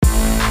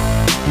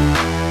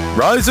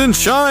Rise and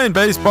shine,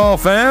 baseball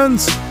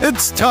fans!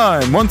 It's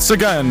time once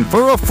again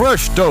for a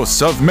fresh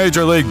dose of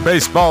Major League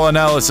Baseball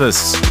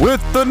analysis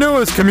with the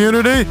newest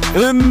community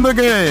in the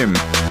game.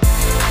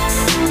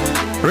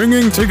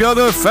 Bringing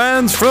together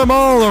fans from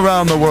all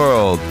around the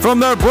world,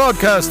 from their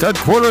broadcast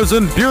headquarters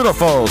in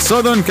beautiful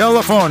Southern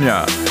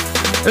California.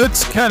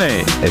 It's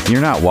Kenny. If you're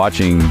not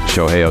watching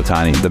Shohei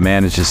Ohtani, the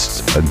man is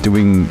just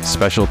doing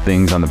special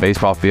things on the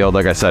baseball field.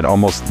 Like I said,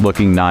 almost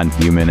looking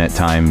non-human at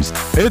times.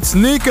 It's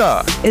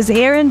Nika. Is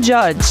Aaron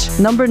Judge,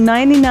 number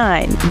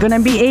 99, going to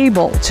be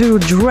able to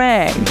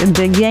drag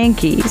the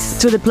Yankees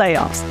to the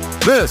playoffs?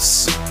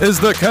 This is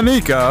the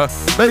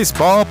Kanika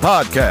Baseball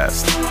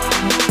Podcast.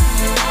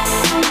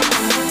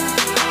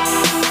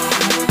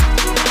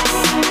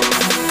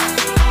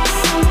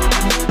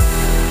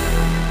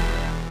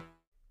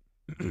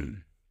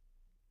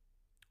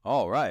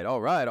 All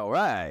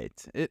right.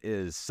 It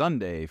is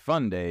Sunday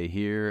Fun Day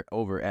here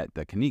over at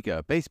the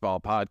Kanika Baseball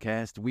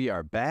Podcast. We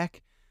are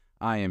back.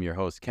 I am your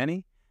host,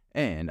 Kenny,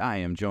 and I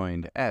am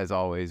joined, as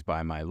always,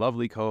 by my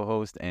lovely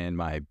co-host and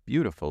my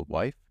beautiful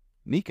wife,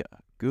 Nika.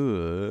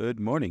 Good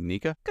morning,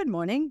 Nika. Good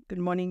morning. Good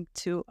morning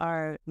to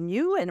our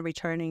new and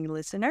returning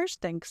listeners.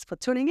 Thanks for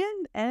tuning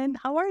in. And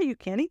how are you,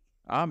 Kenny?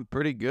 I'm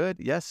pretty good.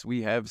 Yes,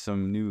 we have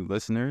some new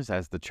listeners,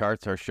 as the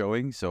charts are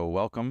showing, so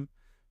welcome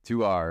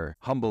to our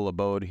humble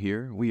abode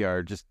here. We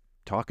are just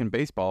talking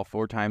baseball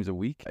 4 times a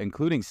week,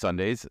 including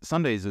Sundays.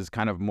 Sundays is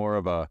kind of more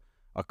of a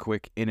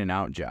quick in and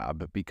out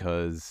job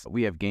because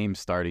we have games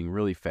starting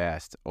really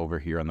fast over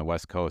here on the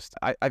West Coast.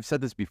 I've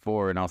said this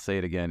before and I'll say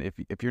it again.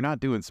 If you're not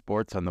doing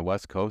sports on the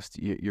West Coast,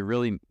 you're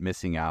really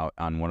missing out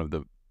on one of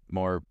the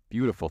more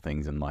beautiful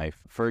things in life.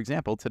 For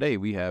example, today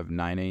we have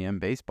 9 a.m.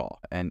 baseball,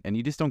 and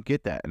you just don't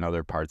get that in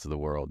other parts of the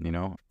world, you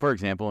know? For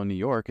example, in New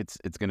York, it's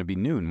going to be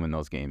noon when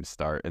those games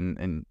start,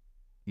 and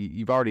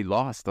you've already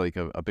lost like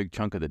a big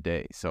chunk of the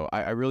day. So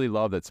I really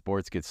love that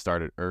sports get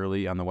started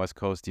early on the West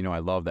Coast. You know, I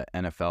love that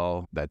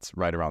NFL, that's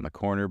right around the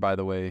corner, by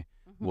the way,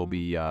 will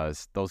be,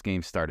 those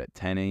games start at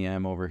 10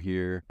 a.m. over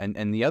here.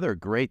 And the other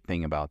great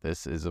thing about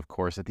this is, of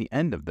course, at the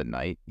end of the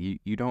night,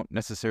 you don't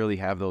necessarily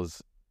have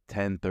those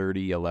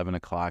 10:30, 11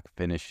 o'clock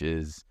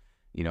finishes.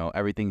 You know,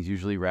 everything's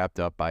usually wrapped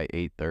up by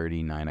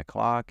 8:30, 9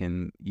 o'clock,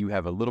 and you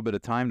have a little bit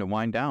of time to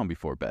wind down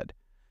before bed.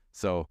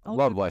 So,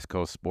 love West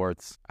Coast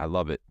sports. I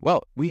love it.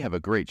 Well, we have a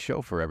great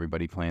show for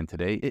everybody planned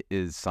today. It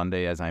is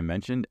Sunday, as I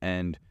mentioned,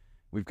 and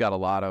we've got a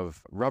lot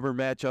of rubber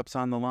matchups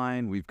on the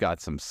line. We've got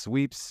some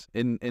sweeps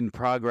in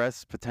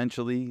progress,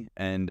 potentially,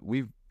 and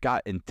we've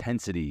got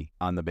intensity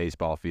on the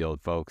baseball field,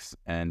 folks.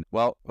 And,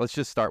 well, let's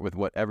just start with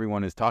what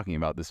everyone is talking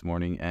about this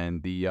morning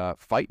and the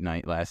fight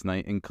night last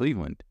night in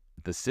Cleveland,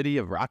 the city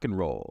of rock and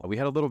roll. We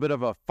had a little bit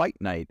of a fight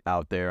night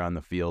out there on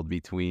the field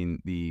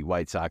between the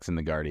White Sox and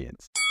the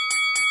Guardians.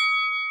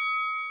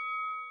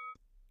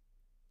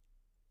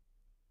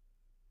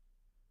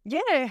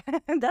 Yeah,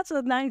 that's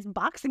a nice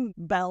boxing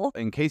bell.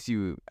 In case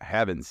you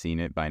haven't seen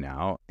it by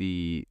now,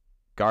 the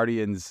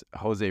Guardians'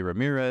 Jose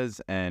Ramirez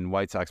and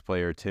White Sox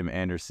player Tim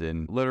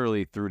Anderson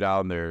literally threw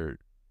down their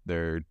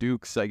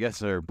dukes, I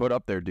guess, or put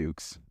up their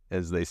dukes,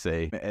 as they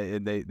say.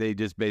 And they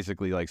just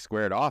basically like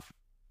squared off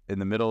in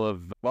the middle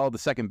of, well, the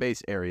second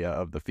base area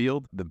of the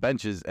field. The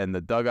benches and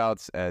the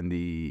dugouts and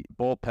the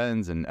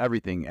bullpens and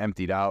everything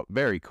emptied out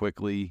very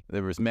quickly.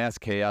 There was mass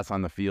chaos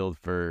on the field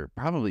for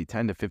probably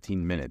 10 to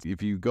 15 minutes.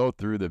 If you go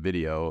through the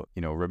video,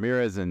 you know,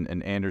 Ramirez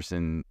and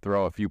Anderson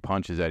throw a few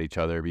punches at each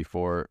other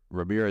before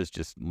Ramirez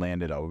just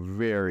landed a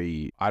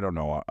very, I don't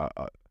know,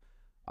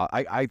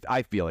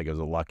 I feel like it was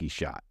a lucky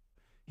shot.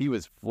 He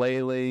was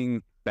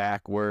flailing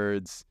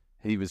backwards.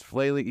 He was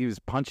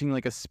punching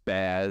like a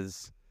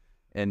spaz.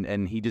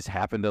 And he just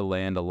happened to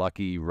land a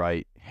lucky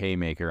right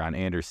haymaker on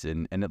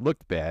Anderson, and it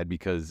looked bad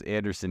because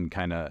Anderson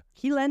kind of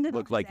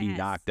looked like he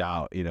knocked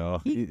out, you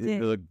know.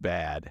 It looked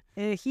bad.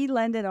 He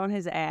landed on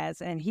his ass,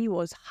 and he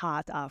was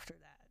hot after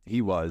that.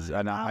 He was,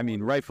 and I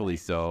mean, rightfully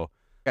so.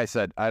 Like I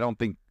said, I don't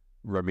think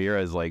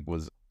Ramirez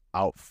was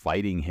out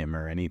fighting him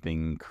or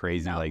anything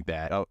crazy like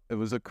that. It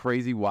was a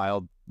crazy,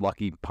 wild,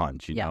 lucky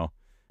punch, you know.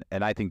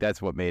 And I think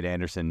that's what made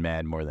Anderson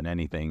mad more than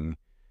anything.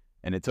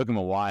 And it took him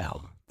a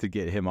while to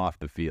get him off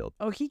the field.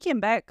 Oh, he came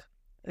back.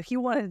 He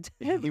wanted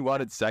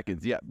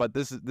seconds. Yeah, but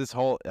this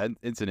whole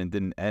incident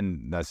didn't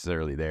end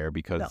necessarily there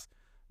because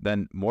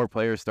then more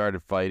players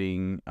started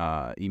fighting.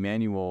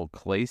 Emmanuel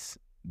Clace,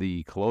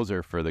 the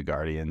closer for the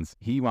Guardians,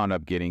 he wound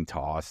up getting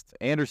tossed.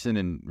 Anderson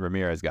and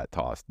Ramirez got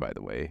tossed, by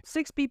the way.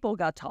 6 people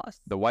got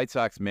tossed. The White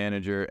Sox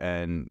manager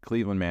and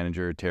Cleveland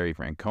manager Terry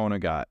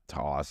Francona got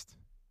tossed.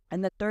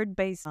 And the third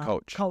base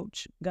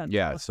coach got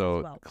tossed so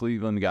as well.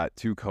 Cleveland got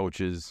 2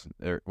 coaches,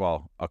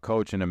 a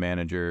coach and a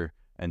manager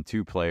and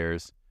 2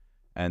 players,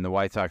 and the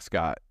White Sox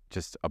got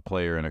just a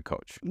player and a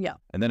coach. Yeah.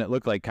 And then it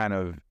looked like kind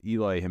of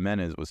Eloy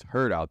Jimenez was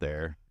hurt out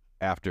there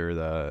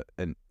after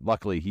and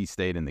luckily he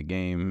stayed in the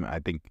game. I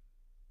think,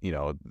 you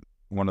know,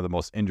 one of the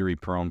most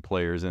injury-prone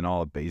players in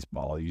all of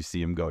baseball. You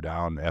see him go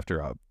down after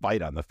a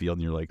fight on the field,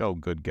 and you're like, oh,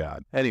 good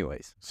God.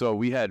 Anyways, so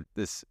we had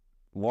this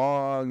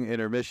long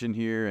intermission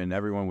here, and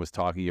everyone was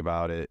talking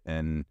about it,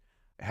 and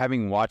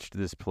having watched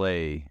this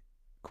play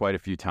quite a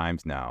few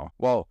times now,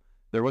 well,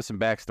 there was some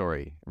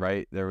backstory,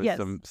 right? There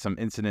was some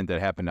incident that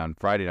happened on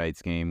Friday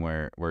night's game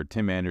where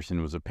Tim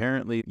Anderson was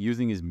apparently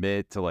using his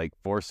mitt to like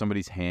force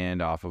somebody's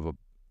hand off of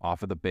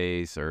the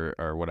base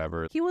or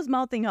whatever. He was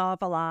mouthing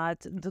off a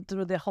lot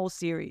through the whole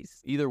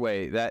series. Either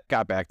way, that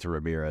got back to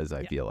Ramirez,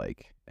 I feel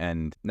like.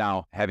 And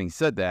now, having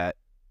said that,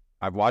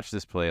 I've watched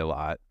this play a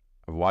lot.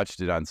 I've watched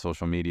it on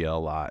social media a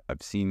lot.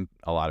 I've seen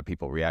a lot of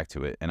people react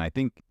to it. And I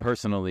think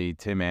personally,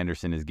 Tim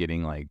Anderson is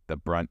getting like the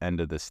brunt end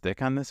of the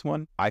stick on this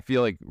one. I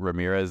feel like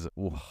Ramirez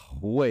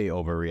way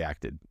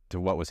overreacted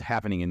to what was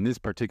happening in this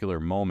particular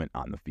moment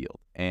on the field.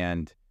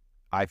 And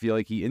I feel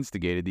like he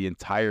instigated the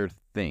entire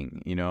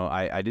thing. You know,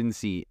 I didn't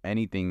see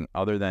anything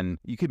other than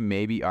you could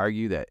maybe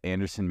argue that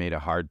Anderson made a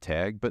hard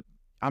tag, but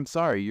I'm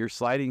sorry, you're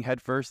sliding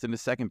headfirst into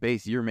second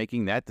base. You're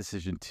making that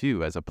decision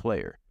too as a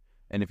player.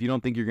 And if you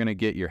don't think you're going to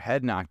get your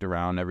head knocked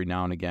around every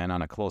now and again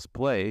on a close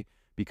play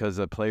because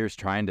a player's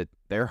trying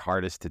their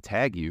hardest to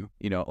tag you,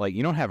 you know, like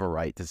you don't have a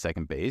right to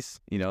second base.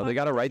 You know, they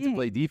got a right to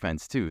play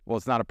defense too. Well,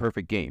 it's not a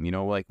perfect game. You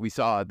know, like we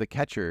saw the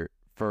catcher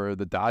for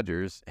the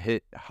Dodgers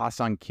hit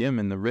Ha-Seong Kim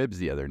in the ribs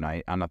the other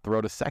night on a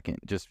throw to second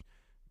just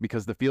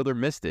because the fielder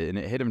missed it and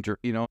it hit him.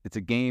 You know, it's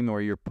a game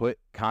where you're put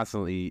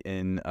constantly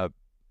in a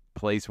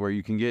place where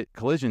you can get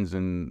collisions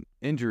and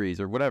injuries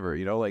or whatever,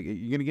 you know, like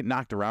you're going to get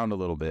knocked around a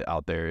little bit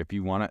out there if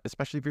you want to,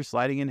 especially if you're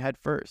sliding in head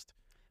first.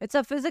 It's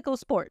a physical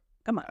sport.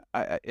 Come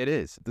on. It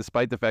is,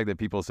 despite the fact that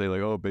people say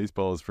like, oh,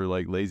 baseball is for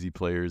like lazy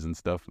players and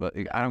stuff, but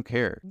I don't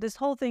care. This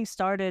whole thing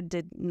started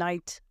the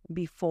night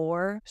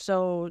before,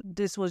 so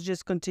this was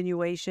just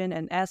continuation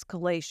and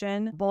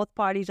escalation. Both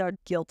parties are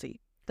guilty.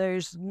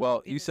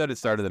 Well, you said it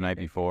started the night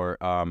before.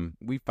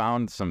 We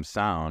found some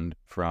sound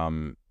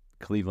from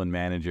Cleveland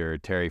manager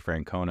Terry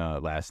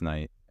Francona last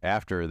night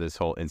after this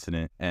whole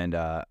incident, and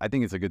I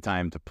think it's a good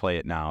time to play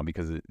it now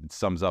because it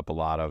sums up a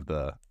lot of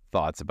the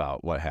thoughts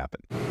about what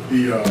happened.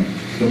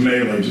 The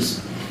melee,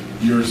 just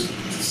your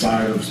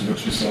side of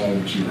what you saw,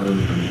 what you heard,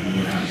 and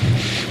what happened.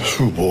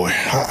 Oh boy,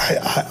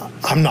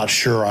 I'm not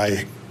sure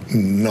I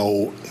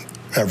know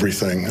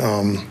everything.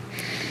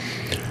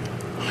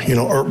 You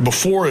know,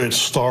 before it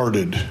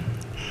started,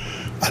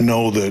 I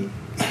know that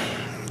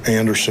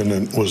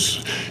Anderson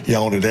was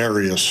yelling at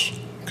Arias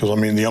because I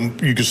mean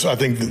I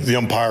think the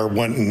umpire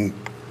went and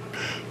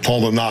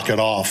told him to knock it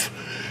off,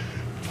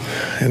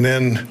 and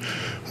then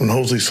when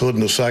Jose slid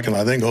in the second,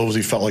 I think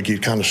Jose felt like he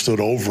kind of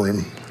stood over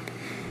him,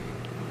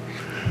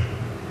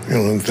 you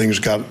know, and things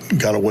got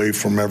away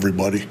from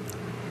everybody.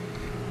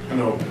 I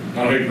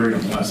hate to bring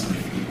up last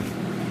night.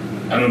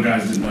 I know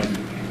guys didn't like it.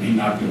 He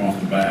knocked him off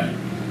the bag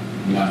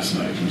last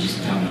night and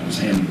just how that was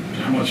handled.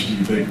 How much do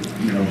you think,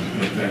 you know,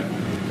 that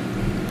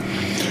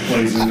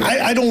plays in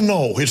there? I don't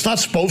know. It's not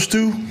supposed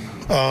to.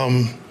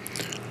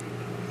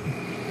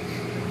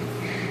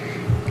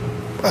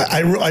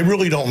 I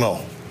really don't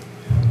know.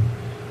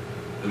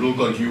 It looked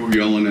like you were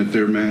yelling at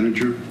their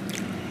manager.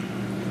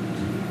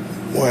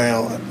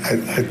 Well,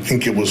 I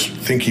think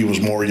he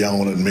was more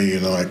yelling at me,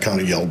 and then I kind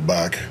of yelled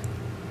back.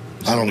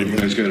 I don't even. You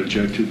guys got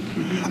ejected?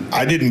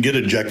 I didn't get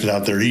ejected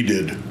out there. He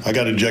did. I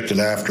got ejected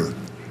after.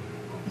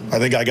 I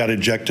think I got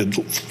ejected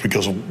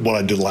because of what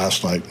I did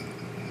last night.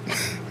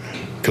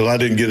 Because I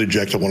didn't get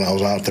ejected when I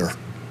was out there.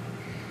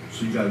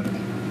 So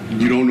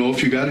you don't know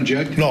if you got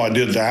ejected? No, I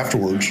did it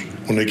afterwards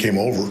when they came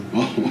over.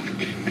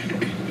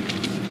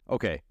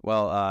 Okay,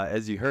 well,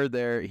 as you heard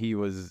there, he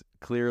was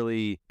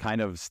clearly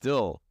kind of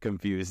still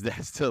confused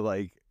as to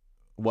like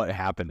what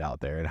happened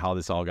out there and how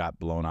this all got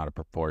blown out of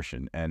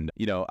proportion. And,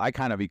 you know, I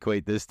kind of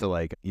equate this to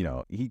like, you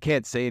know, he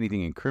can't say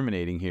anything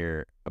incriminating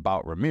here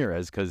about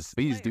Ramirez because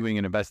he's doing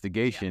an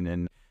investigation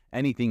and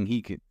anything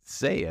he could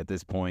say at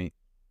this point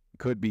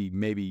could be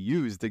maybe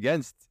used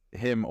against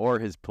him or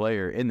his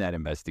player in that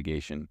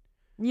investigation.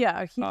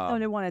 Yeah, he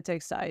only want to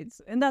take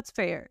sides, and that's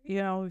fair, you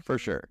know. For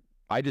sure.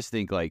 I just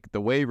think like the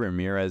way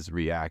Ramirez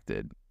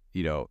reacted,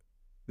 you know,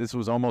 this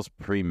was almost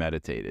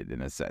premeditated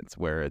in a sense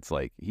where it's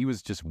like he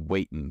was just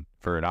waiting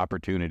for an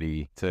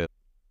opportunity to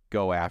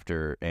go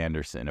after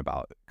Anderson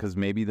about, because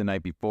maybe the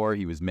night before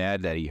he was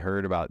mad that he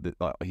heard about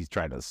he's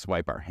trying to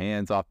swipe our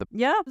hands off the.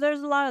 Yeah,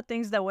 there's a lot of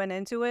things that went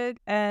into it,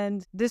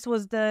 and this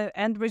was the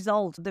end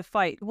result, the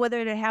fight, whether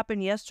it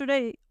happened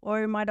yesterday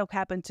or it might have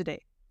happened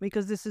today,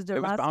 because this is their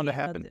last. It was bound to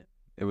happen.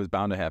 It was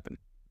bound to happen.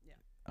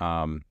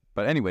 Yeah.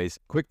 But anyways,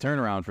 quick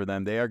turnaround for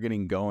them. They are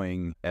getting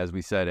going, as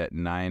we said, at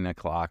 9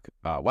 o'clock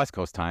West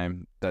Coast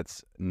time.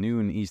 That's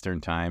noon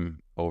Eastern time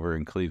over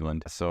in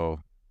Cleveland.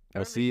 So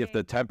we'll see if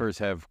the tempers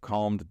have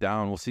calmed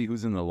down. We'll see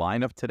who's in the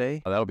lineup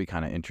today. That'll be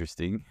kind of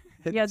interesting.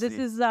 Yeah, this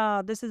is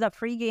a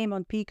free game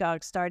on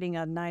Peacock starting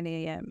at 9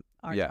 a.m.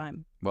 our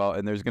time. Well,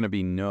 and there's going to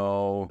be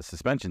no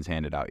suspensions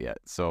handed out yet.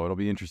 So it'll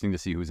be interesting to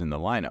see who's in the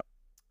lineup.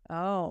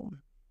 Oh.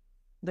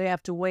 They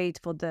have to wait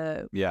for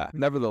the... Yeah.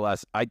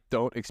 Nevertheless, I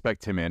don't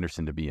expect Tim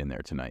Anderson to be in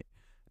there tonight.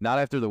 Not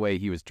after the way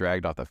he was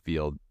dragged off the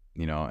field,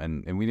 you know,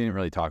 and we didn't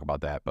really talk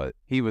about that, but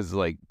he was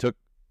like, took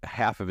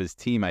half of his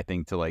team, I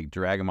think, to like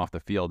drag him off the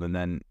field. And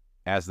then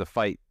as the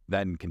fight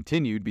then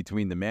continued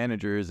between the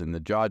managers and the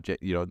judge.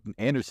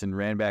 Anderson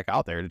ran back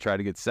out there to try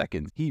to get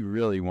seconds. He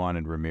really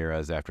wanted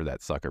Ramirez after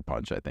that sucker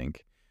punch, I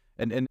think.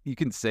 And you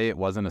can say it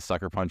wasn't a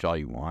sucker punch all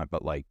you want,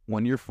 but like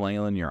when you're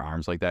flailing your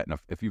arms like that, and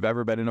if you've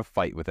ever been in a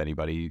fight with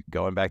anybody,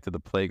 going back to the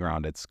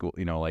playground at school,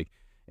 like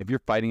if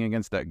you're fighting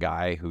against that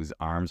guy whose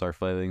arms are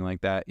flailing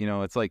like that,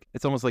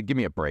 it's almost like, give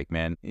me a break,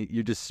 man.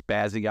 You're just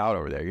spazzing out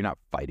over there. You're not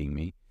fighting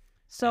me.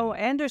 So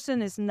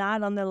Anderson is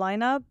not on the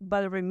lineup,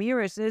 but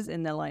Ramirez is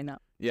in the lineup.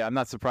 Yeah, I'm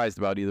not surprised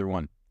about either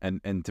one.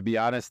 And to be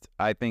honest,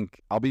 I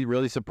think I'll be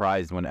really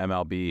surprised when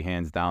MLB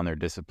hands down their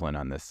discipline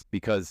on this,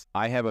 because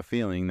I have a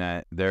feeling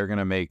that they're going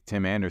to make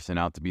Tim Anderson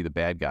out to be the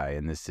bad guy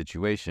in this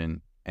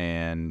situation.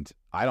 And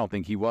I don't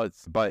think he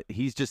was, but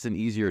he's just an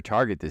easier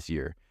target this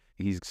year.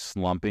 He's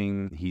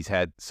slumping. He's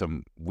had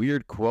some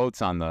weird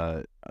quotes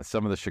on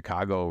some of the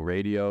Chicago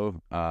radio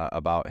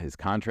about his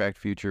contract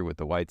future with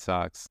the White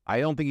Sox. I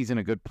don't think he's in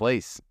a good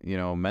place,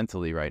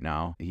 mentally right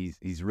now.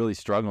 He's really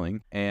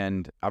struggling,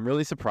 and I'm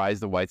really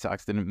surprised the White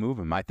Sox didn't move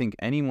him. I think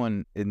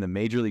anyone in the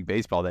Major League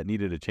Baseball that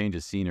needed a change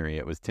of scenery,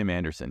 it was Tim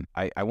Anderson.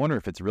 I wonder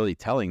if it's really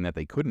telling that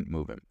they couldn't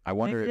move him. I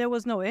wonder Maybe there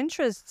was no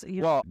interest.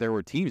 Well, there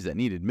were teams that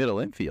needed middle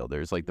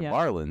infielders, like the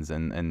Marlins,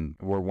 and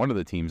were one of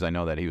the teams I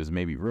know that he was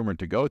maybe rumored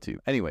to go to.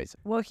 Anyways.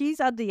 Well, he's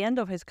at the end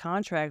of his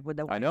contract with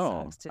the White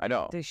Sox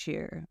this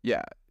year.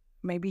 Yeah.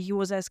 Maybe he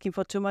was asking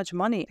for too much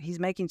money. He's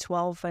making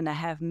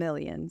 $12.5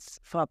 million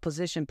for a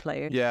position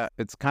player. Yeah,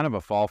 it's kind of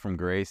a fall from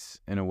grace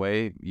in a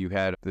way. You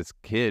had this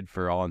kid,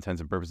 for all intents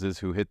and purposes,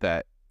 who hit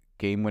that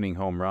game-winning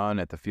home run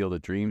at the Field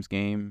of Dreams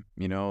game,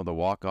 the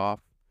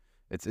walk-off.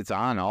 It's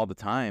on all the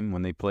time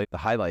when they play the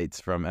highlights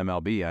from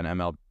MLB on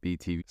MLB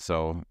TV.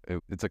 So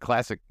it's a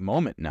classic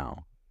moment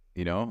now.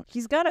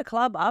 He's got a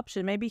club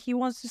option. Maybe he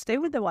wants to stay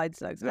with the White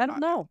Sox. I don't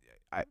know.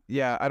 I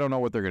don't know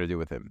what they're going to do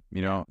with him.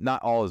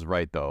 Not all is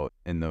right, though,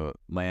 in the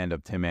land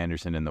of Tim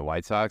Anderson and the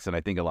White Sox. And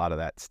I think a lot of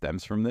that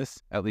stems from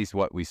this, at least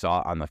what we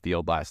saw on the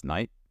field last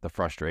night, the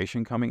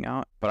frustration coming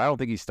out. But I don't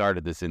think he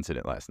started this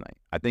incident last night.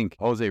 I think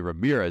Jose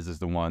Ramirez is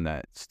the one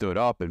that stood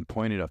up and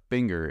pointed a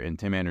finger in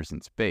Tim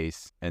Anderson's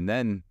face. And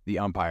then the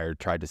umpire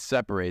tried to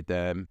separate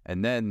them.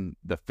 And then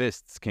the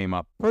fists came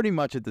up pretty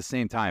much at the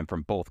same time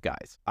from both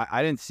guys.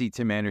 I didn't see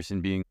Tim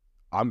Anderson being,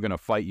 I'm going to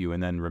fight you,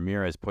 and then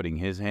Ramirez putting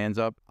his hands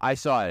up. I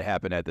saw it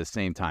happen at the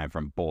same time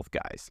from both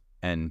guys.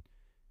 And,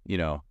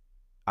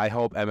 I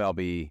hope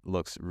MLB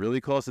looks really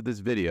close at this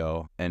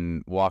video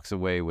and walks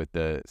away with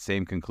the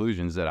same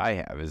conclusions that I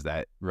have, is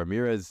that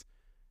Ramirez,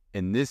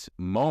 in this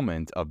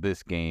moment of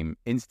this game,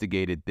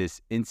 instigated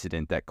this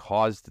incident that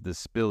caused the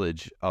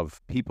spillage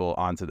of people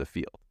onto the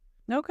field.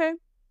 Okay.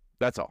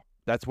 That's all.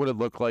 That's what it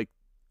looked like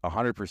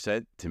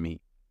 100% to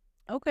me.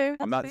 Okay.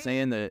 I'm not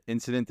saying the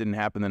incident didn't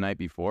happen the night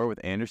before with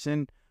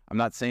Anderson. I'm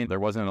not saying there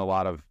wasn't a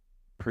lot of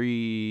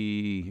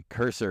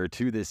precursor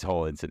to this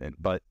whole incident,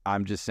 but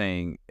I'm just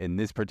saying in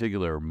this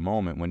particular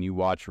moment, when you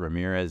watch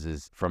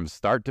Ramirez's from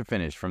start to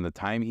finish, from the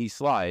time he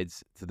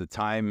slides to the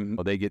time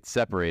they get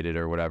separated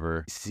or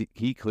whatever,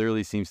 he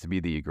clearly seems to be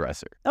the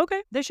aggressor.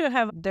 Okay. They should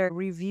have their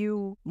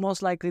review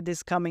most likely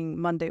this coming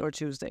Monday or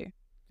Tuesday.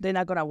 They're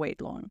not going to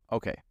wait long.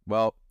 Okay.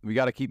 Well, we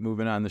got to keep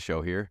moving on the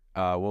show here.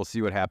 We'll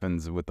see what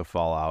happens with the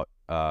fallout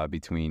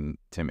between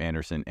Tim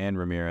Anderson and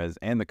Ramirez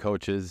and the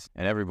coaches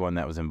and everyone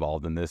that was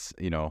involved in this.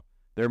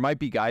 There might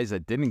be guys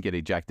that didn't get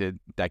ejected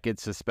that get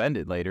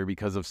suspended later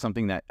because of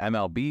something that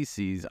MLB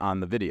sees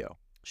on the video.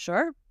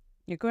 Sure.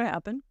 It could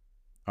happen.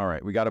 All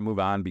right. We got to move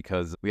on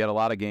because we had a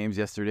lot of games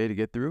yesterday to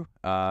get through.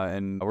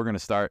 And we're going to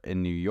start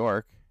in New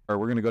York, or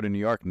we're going to go to New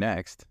York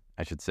next,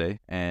 I should say.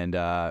 And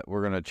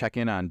we're going to check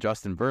in on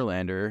Justin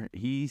Verlander.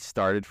 He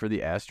started for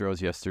the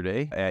Astros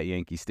yesterday at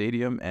Yankee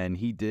Stadium, and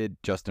he did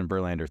Justin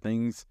Verlander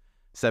things.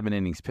 7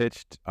 innings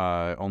pitched,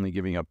 only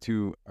giving up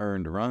 2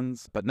 earned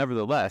runs. But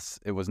nevertheless,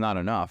 it was not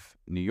enough.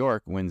 New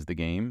York wins the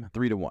game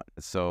 3-1.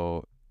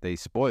 So they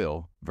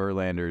spoil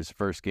Verlander's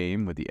first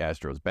game with the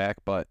Astros back.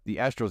 But the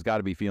Astros got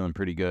to be feeling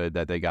pretty good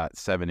that they got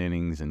 7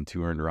 innings and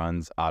 2 earned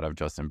runs out of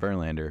Justin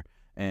Verlander.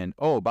 And,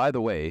 oh, by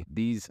the way,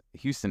 these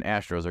Houston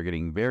Astros are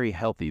getting very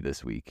healthy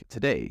this week.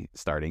 Today,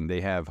 starting,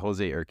 they have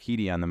Jose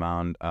Urquidy on the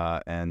mound,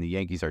 and the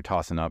Yankees are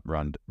tossing up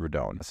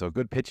Rodon. So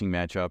good pitching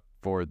matchup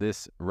for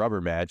this rubber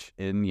match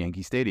in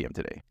Yankee Stadium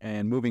today.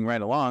 And moving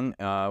right along,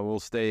 we'll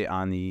stay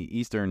on the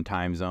Eastern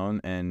time zone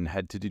and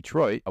head to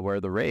Detroit, where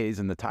the Rays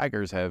and the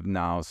Tigers have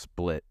now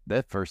split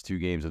the first 2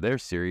 games of their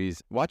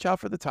series. Watch out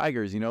for the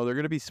Tigers. They're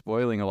going to be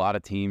spoiling a lot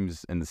of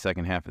teams in the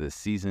second half of this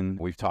season.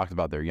 We've talked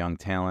about their young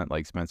talent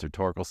like Spencer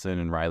Torkelson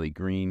and Riley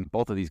Green.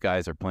 Both of these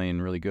guys are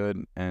playing really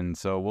good, and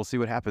so we'll see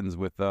what happens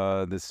with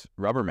this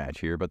rubber match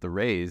here. But the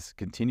Rays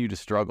continue to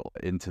struggle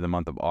into the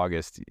month of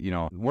August.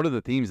 One of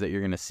the themes that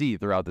you're going to see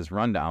throughout this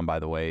rundown, by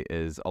the way,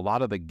 is a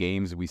lot of the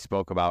games we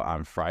spoke about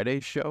on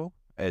Friday's show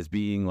as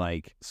being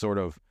like sort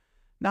of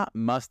not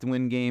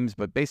must-win games,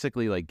 but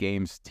basically like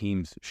games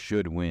teams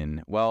should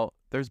win. Well,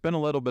 there's been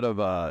a little bit of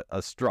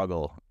a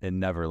struggle in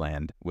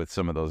Neverland with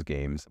some of those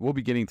games. We'll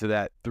be getting to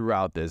that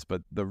throughout this,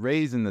 but the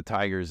Rays and the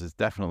Tigers is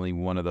definitely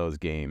one of those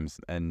games.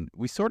 And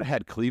we sort of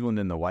had Cleveland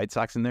and the White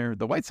Sox in there.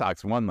 The White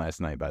Sox won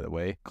last night, by the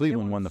way.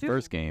 Cleveland won the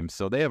first game,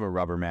 so they have a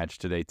rubber match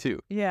today too.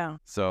 Yeah.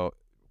 So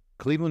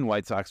Cleveland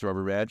White Sox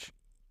rubber match,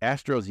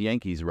 Astros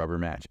Yankees rubber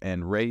match,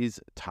 and Rays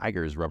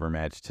Tigers rubber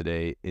match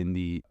today in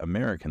the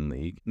American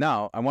League.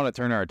 Now, I want to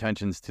turn our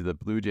attentions to the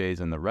Blue Jays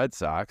and the Red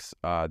Sox.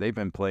 They've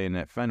been playing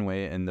at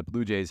Fenway, and the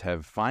Blue Jays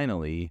have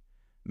finally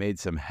made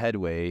some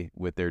headway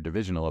with their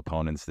divisional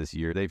opponents this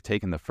year. They've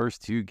taken the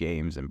first 2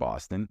 games in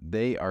Boston.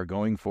 They are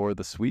going for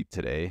the sweep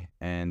today,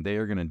 and they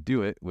are going to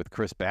do it with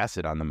Chris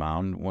Bassett on the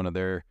mound, one of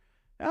their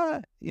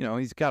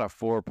he's got a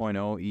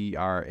 4.0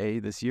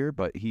 ERA this year,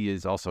 but he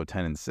is also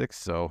 10-6,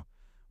 so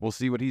we'll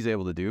see what he's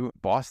able to do.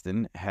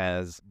 Boston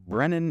has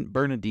Brennan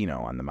Bernardino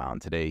on the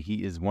mound today.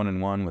 He is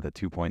 1-1 with a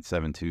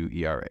 2.72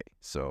 ERA.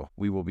 So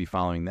we will be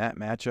following that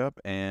matchup.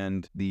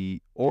 And the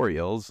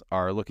Orioles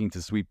are looking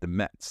to sweep the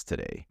Mets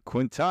today.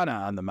 Quintana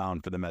on the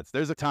mound for the Mets.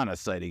 There's a Quintana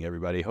sighting,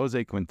 everybody.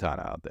 Jose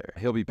Quintana out there.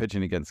 He'll be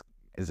pitching against,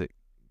 is it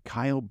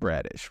Kyle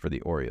Bradish for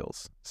the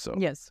Orioles? So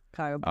Yes,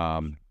 Kyle.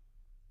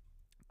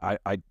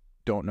 I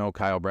don't know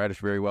Kyle Bradish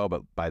very well,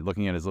 but by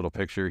looking at his little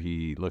picture,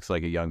 he looks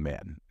like a young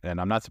man. And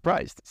I'm not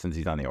surprised since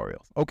he's on the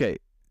Orioles. Okay.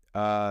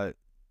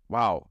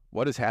 Wow.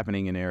 What is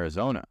happening in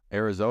Arizona?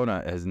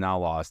 Arizona has now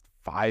lost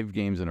 5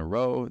 games in a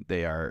row.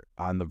 They are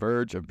on the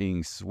verge of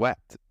being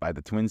swept by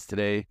the Twins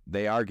today.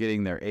 They are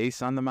getting their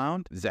ace on the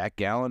mound. Zach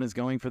Gallen is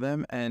going for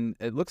them. And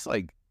it looks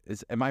like,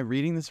 am I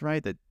reading this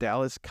right, that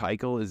Dallas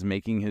Keuchel is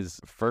making his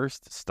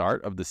first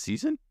start of the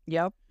season?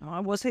 Yep.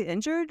 Was he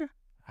injured?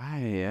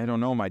 I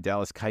don't know my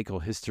Dallas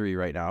Keuchel history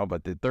right now,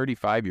 but the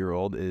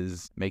 35-year-old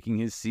is making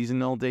his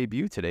seasonal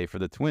debut today for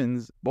the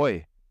Twins.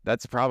 Boy,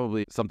 that's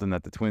probably something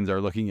that the Twins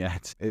are looking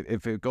at.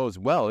 If it goes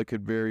well, it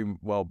could very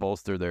well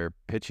bolster their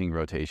pitching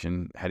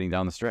rotation heading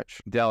down the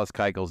stretch. Dallas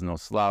Keuchel's no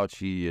slouch.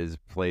 He has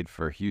played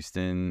for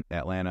Houston,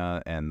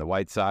 Atlanta, and the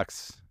White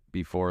Sox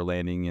before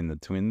landing in the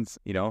Twins.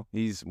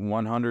 He's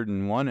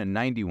 101 and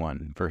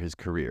 91 for his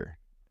career.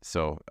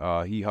 So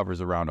he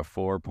hovers around a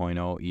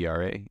 4.0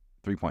 ERA.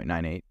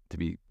 3.98 to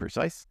be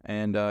precise.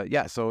 And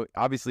so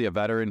obviously a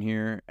veteran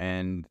here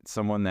and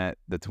someone that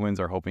the Twins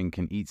are hoping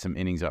can eat some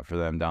innings up for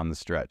them down the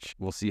stretch.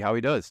 We'll see how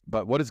he does.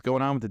 But what is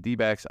going on with the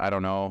D-backs? I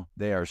don't know.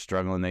 They are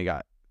struggling. They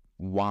got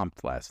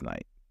whomped last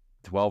night.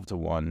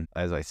 12-1.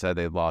 As I said,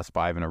 they lost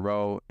 5 in a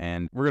row.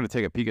 And we're going to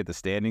take a peek at the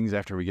standings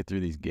after we get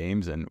through these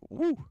games. And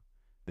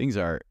things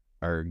are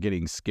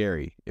getting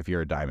scary if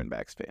you're a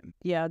Diamondbacks fan.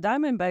 Yeah,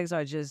 Diamondbacks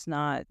are just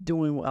not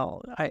doing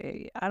well.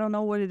 I don't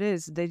know what it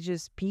is. They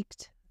just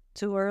peaked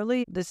too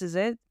early. This is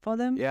it for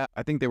them. Yeah,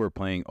 I think they were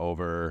playing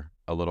over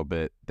a little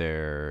bit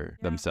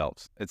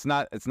themselves. It's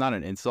not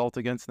an insult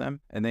against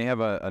them, and they have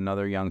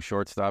another young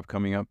shortstop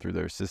coming up through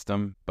their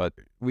system. But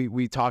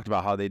we talked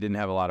about how they didn't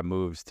have a lot of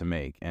moves to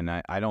make, and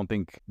I don't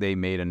think they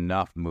made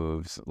enough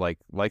moves like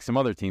some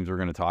other teams we're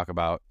going to talk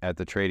about at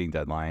the trading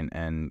deadline.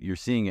 And you're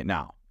seeing it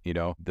now.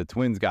 The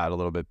Twins got a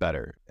little bit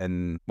better,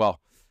 and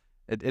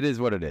it is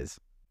what it is.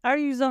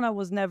 Arizona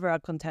was never a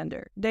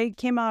contender. They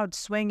came out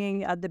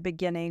swinging at the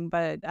beginning,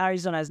 but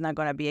Arizona is not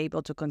going to be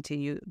able to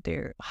continue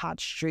their hot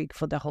streak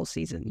for the whole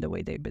season the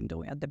way they've been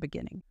doing at the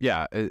beginning.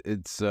 Yeah,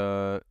 it's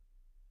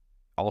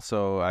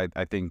also,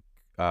 I think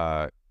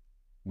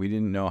we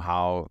didn't know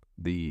how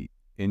the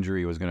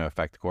injury was going to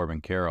affect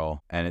Corbin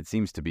Carroll, and it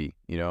seems to be.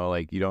 You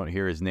don't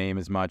hear his name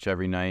as much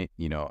every night.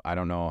 I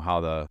don't know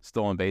how the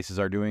stolen bases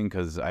are doing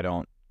because I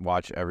don't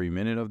watch every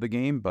minute of the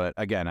game, but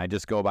again, I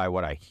just go by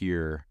what I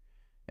hear.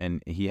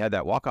 And he had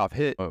that walk-off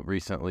hit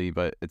recently,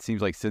 but it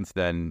seems like since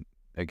then,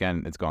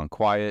 again, it's gone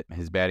quiet.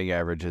 His batting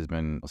average has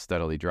been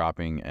steadily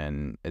dropping,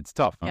 and it's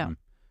tough. Yeah.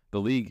 The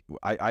league,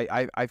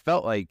 I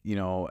felt like,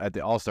 at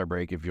the All-Star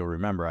break, if you'll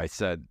remember, I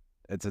said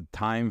it's a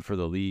time for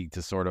the league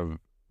to sort of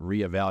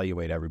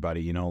reevaluate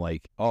everybody,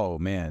 oh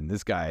man,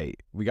 this guy,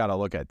 we got to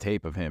look at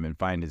tape of him and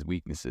find his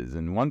weaknesses.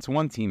 And once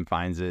one team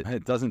finds it,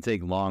 it doesn't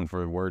take long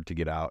for word to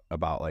get out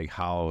about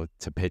how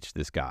to pitch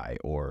this guy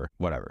or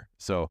whatever.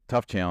 So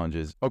tough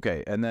challenges.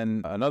 Okay. And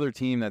then another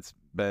team that's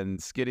been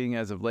skidding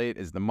as of late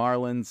is the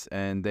Marlins,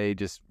 and they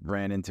just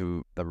ran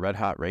into the Red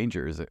Hot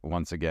Rangers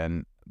once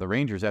again. The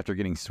Rangers, after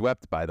getting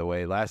swept, by the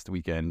way, last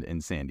weekend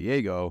in San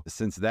Diego,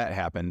 since that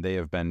happened, they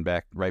have been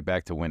right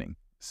back to winning.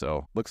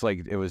 So looks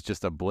like it was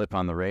just a blip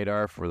on the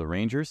radar for the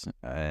Rangers,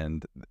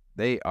 and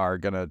they are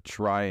going to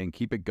try and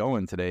keep it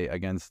going today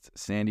against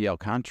Sandy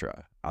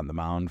Alcantara on the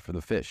mound for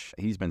the Fish.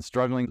 He's been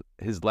struggling.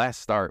 His last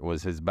start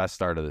was his best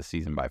start of the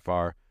season by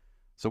far.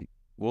 So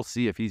we'll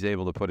see if he's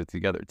able to put it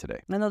together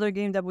today. Another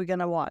game that we're going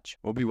to watch.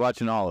 We'll be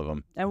watching all of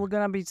them. And we're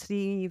going to be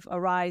seeing if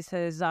Arise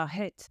has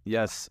hit.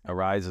 Yes,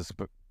 Arise has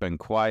been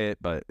quiet,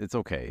 but it's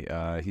okay.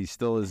 He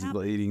still is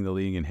leading the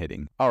league in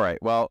hitting. All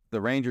right, well,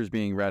 the Rangers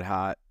being red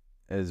hot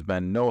has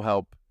been no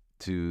help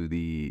to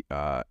the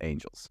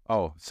Angels.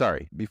 Oh,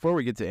 sorry. Before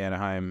we get to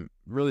Anaheim,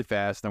 really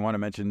fast, I want to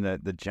mention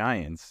that the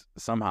Giants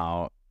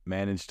somehow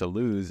managed to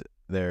lose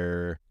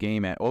their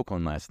game at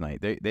Oakland last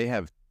night. They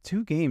have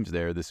two games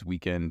there this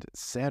weekend,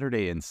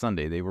 Saturday and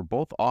Sunday. They were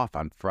both off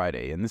on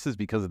Friday, and this is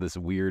because of this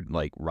weird,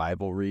 like,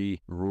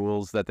 rivalry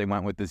rules that they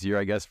went with this year,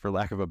 I guess, for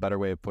lack of a better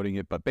way of putting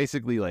it. But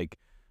basically, like,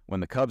 when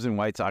the Cubs and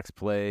White Sox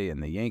play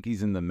and the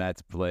Yankees and the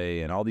Mets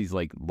play and all these,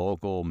 like,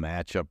 local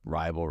matchup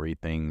rivalry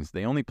things,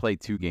 they only play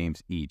two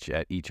games each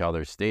at each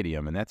other's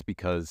stadium, and that's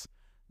because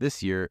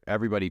this year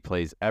everybody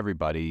plays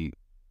everybody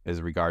as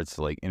regards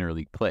to, like,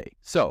 interleague play.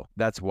 So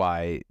that's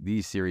why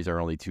these series are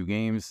only two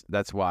games.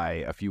 That's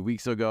why a few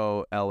weeks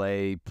ago,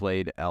 LA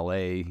played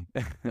LA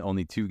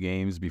only two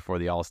games before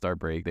the All-Star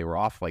break. They were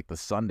off, like, the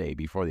Sunday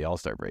before the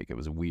All-Star break. It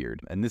was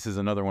weird. And this is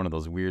another one of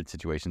those weird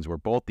situations where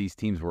both these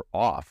teams were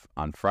off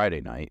on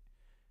Friday night,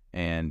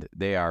 and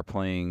they are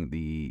playing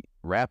the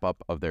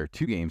wrap-up of their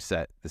two-game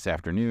set this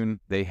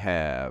afternoon. They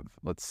have,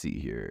 let's see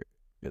here,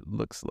 it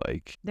looks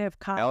like They have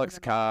Alex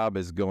Cobb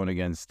is going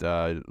against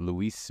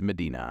Luis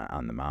Medina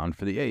on the mound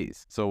for the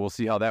A's. So we'll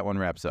see how that one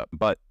wraps up.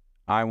 But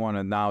I want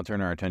to now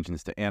turn our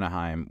attentions to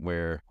Anaheim,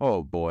 where,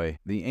 oh boy,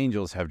 the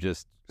Angels have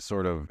just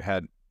sort of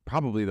had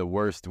probably the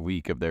worst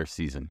week of their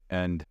season.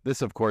 And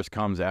this, of course,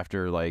 comes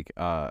after, like,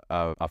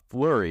 a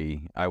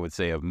flurry, I would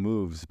say, of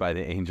moves by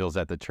the Angels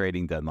at the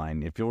trading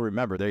deadline. If you'll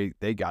remember,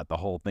 they got the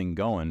whole thing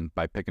going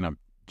by picking up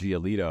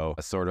Giolito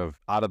sort of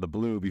out of the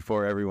blue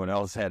before everyone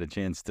else had a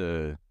chance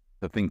to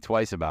think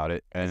twice about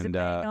it. And Is it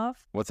paying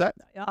off? What's that?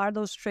 Are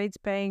those trades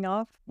paying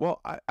off? Well,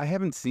 I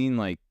haven't seen,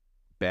 like,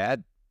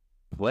 bad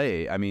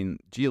play. I mean,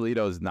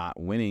 Giolito's not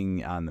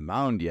winning on the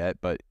mound yet,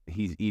 but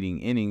he's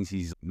eating innings.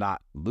 He's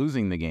not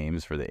losing the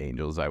games for the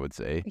Angels, I would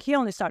say. He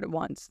only started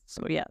once,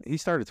 so yes. He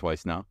started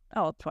twice now.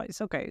 Oh,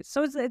 twice. Okay,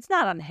 so it's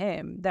not on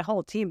him. The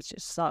whole team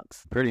just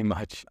sucks. Pretty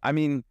much. I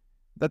mean,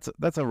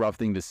 that's a rough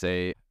thing to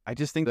say. I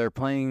just think they're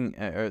playing,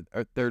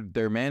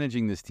 they're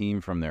managing this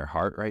team from their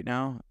heart right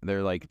now.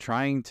 They're, like,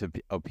 trying to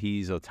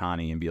appease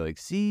Ohtani and be like,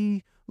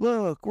 see,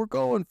 look, we're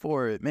going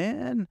for it,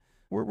 man.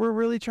 We're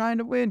really trying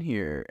to win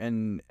here.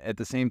 And at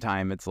the same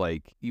time, it's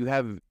like you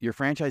have your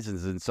franchise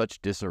is in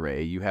such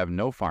disarray. You have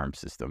no farm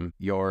system.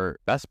 Your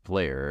best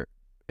player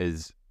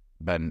has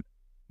been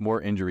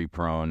more injury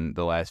prone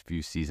the last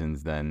few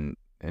seasons than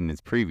in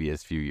his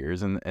previous few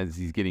years. And as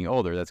he's getting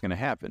older, that's going to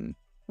happen.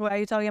 What, are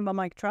you talking about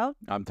Mike Trout?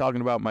 I'm talking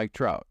about Mike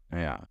Trout.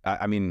 Yeah.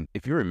 I mean,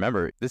 if you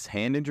remember, this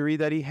hand injury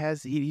that he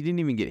has, he didn't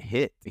even get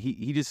hit.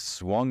 He just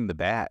swung the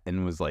bat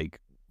and was, like,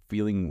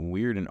 feeling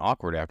weird and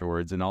awkward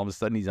afterwards. And all of a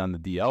sudden, he's on the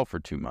DL for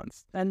 2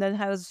 months. And then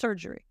has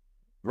surgery.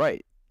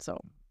 Right. So,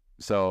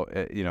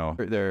 you know,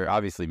 they're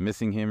obviously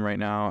missing him right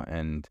now.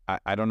 And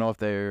I don't know if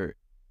they're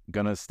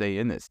going to stay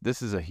in this.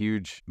 This is a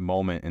huge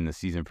moment in the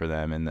season for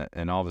them.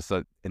 And all of a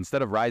sudden,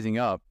 instead of rising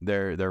up,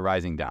 they're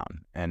rising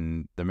down.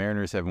 And the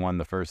Mariners have won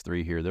the first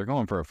three here. They're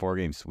going for a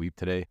 4-game sweep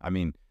today. I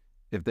mean,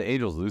 if the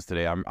Angels lose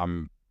today,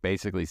 I'm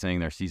basically saying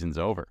their season's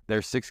over.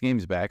 They're 6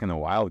 games back in the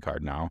wild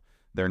card now.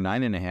 They're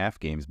 9.5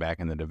 games back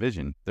in the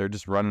division. They're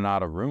just running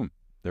out of room.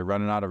 They're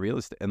running out of real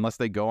estate unless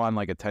they go on,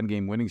 like, a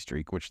 10-game winning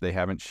streak, which they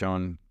haven't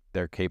shown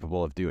they're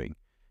capable of doing.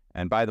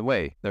 And by the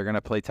way, they're going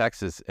to play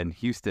Texas and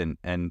Houston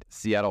and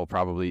Seattle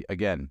probably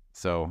again.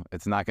 So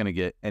it's not going to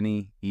get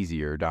any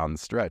easier down the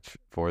stretch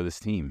for this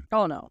team.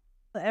 oh no.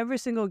 Every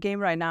single game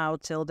right now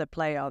till the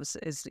playoffs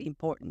is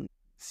important.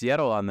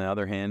 Seattle, on the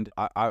other hand,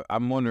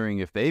 I'm wondering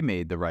if they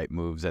made the right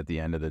moves at the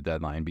end of the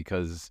deadline,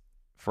 because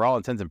for all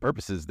intents and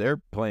purposes,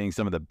 they're playing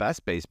some of the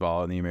best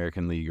baseball in the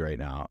American League right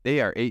now. They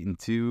are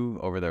 8-2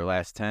 over their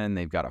last 10.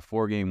 They've got a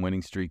 4-game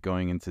winning streak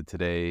going into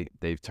today.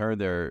 They've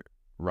turned their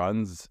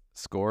runs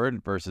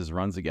scored versus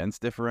runs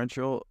against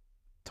differential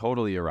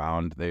totally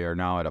around. They are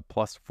now at a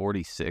plus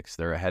 46.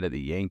 They're ahead of the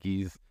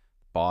Yankees,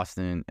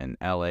 Boston, and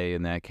LA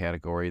in that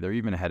category. They're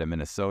even ahead of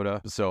Minnesota.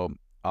 So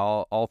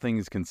all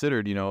things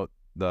considered, you know,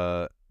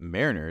 the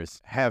Mariners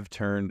have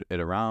turned it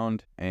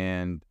around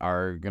and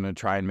are going to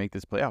try and make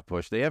this playoff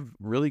push. They have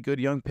really good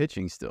young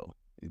pitching still.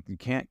 You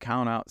can't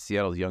count out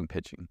Seattle's young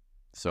pitching.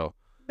 So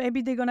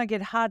Maybe they're going to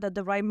get hot at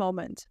the right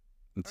moment.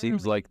 it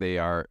seems like they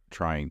are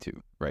trying to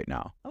right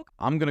now. Okay.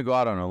 I'm going to go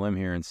out on a limb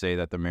here and say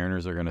that the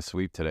Mariners are going to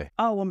sweep today.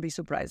 I won't be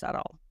surprised at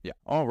all. Yeah.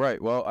 All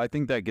right. Well, I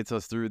think that gets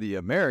us through the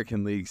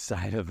American League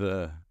side of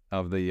the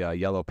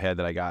yellow pad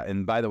that I got.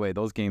 And by the way,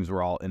 those games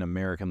were all in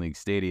American League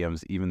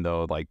stadiums, even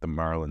though, like, the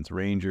Marlins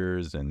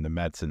Rangers and the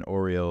Mets and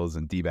Orioles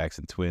and D-backs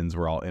and Twins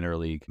were all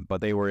interleague,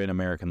 but they were in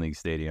American League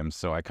stadiums.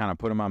 So I kind of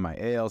put them on my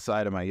AL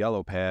side of my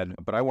yellow pad,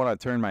 but I want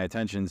to turn my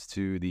attentions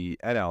to the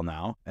NL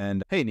now.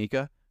 And hey,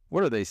 Nika,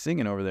 what are they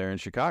singing over there in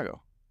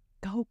Chicago?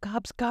 Go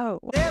Cubs, go.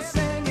 They're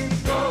singing,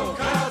 go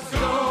Cubs,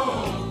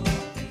 go!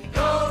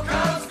 Go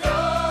Cubs,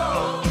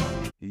 go!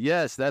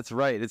 Yes, that's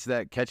right. It's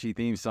that catchy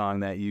theme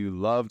song that you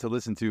love to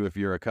listen to if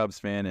you're a Cubs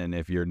fan, and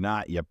if you're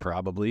not, you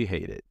probably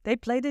hate it. They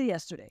played it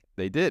yesterday.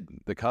 They did.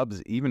 The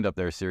Cubs evened up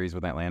their series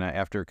with Atlanta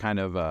after kind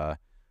of,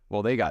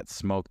 they got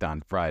smoked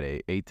on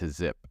Friday,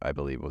 8-0, I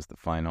believe was the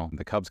final.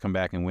 The Cubs come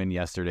back and win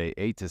yesterday,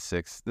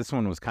 8-6. This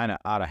one was kind of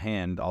out of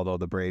hand, although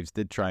the Braves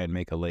did try and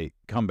make a late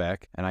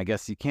comeback. And I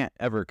guess you can't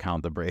ever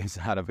count the Braves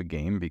out of a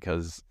game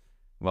because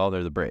Well,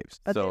 they're the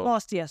Braves. But so they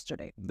lost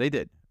yesterday. They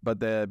did. But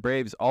the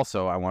Braves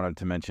also, I wanted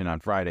to mention on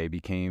Friday,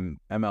 became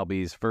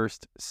MLB's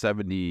first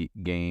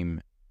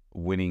 70-game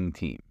winning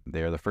team.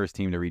 They are the first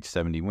team to reach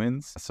 70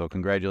 wins. So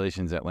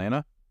congratulations,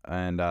 Atlanta.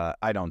 And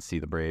I don't see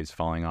the Braves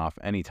falling off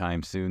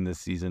anytime soon this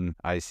season.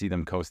 I see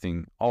them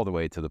coasting all the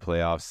way to the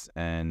playoffs.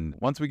 And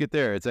once we get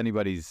there, it's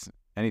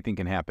anything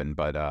can happen.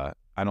 But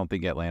I don't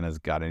think Atlanta's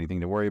got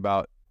anything to worry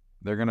about.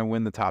 They're going to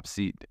win the top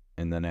seat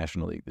in the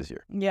National League this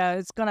year. Yeah,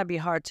 it's going to be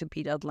hard to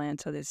beat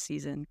Atlanta this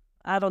season.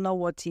 I don't know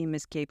what team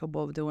is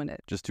capable of doing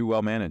it. Just too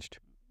well managed.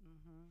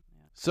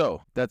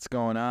 So that's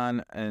going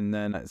on. And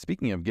then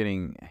speaking of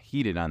getting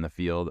heated on the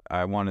field,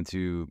 I wanted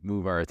to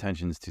move our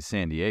attentions to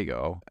San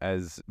Diego.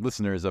 As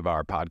listeners of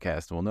our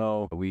podcast will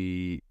know,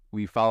 we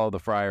follow the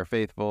Friar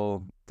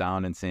Faithful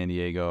down in San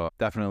Diego,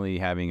 definitely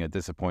having a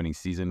disappointing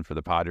season for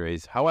the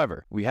Padres.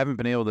 However, we haven't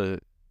been able to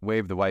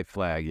wave the white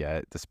flag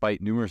yet, despite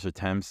numerous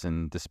attempts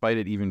and despite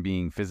it even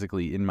being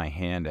physically in my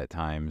hand at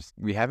times.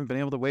 We haven't been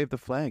able to wave the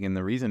flag, and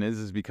the reason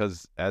is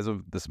because as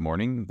of this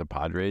morning, the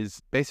Padres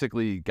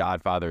basically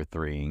Godfather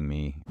 3ing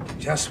me.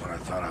 Just when I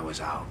thought I was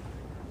out,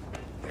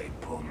 they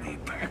pulled me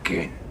back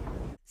in.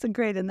 It's a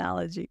great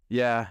analogy.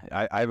 Yeah,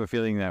 I have a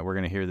feeling that we're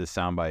going to hear this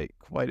soundbite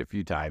quite a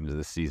few times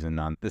this season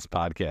on this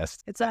podcast.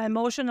 It's an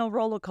emotional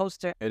roller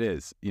coaster. It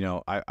is. You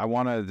know, I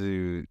wanted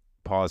to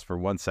pause for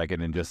 1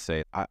 second and just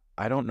say,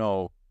 I don't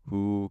know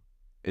who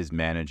is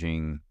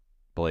managing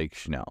Blake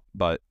Snell,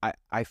 but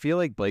I feel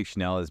like Blake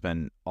Snell has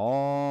been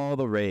all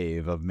the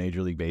rave of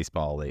Major League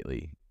Baseball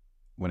lately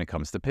when it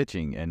comes to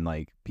pitching. And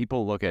like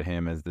people look at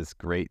him as this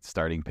great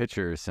starting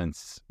pitcher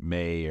since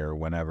May or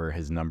whenever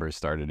his numbers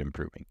started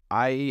improving.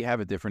 I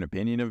have a different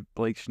opinion of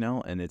Blake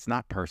Snell, and it's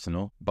not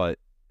personal, but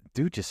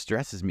dude just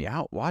stresses me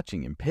out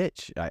watching him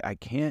pitch. I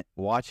can't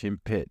watch him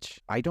pitch.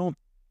 I don't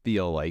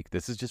feel like,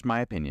 this is just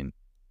my opinion,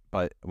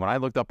 but when I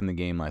looked up in the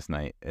game last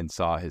night and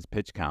saw his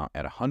pitch count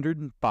at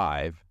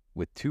 105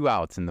 with 2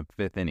 outs in the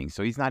 5th inning,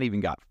 so he's not even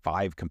got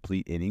 5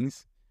 complete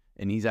innings,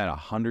 and he's at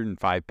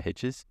 105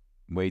 pitches,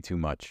 way too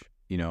much,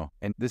 you know?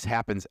 And this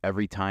happens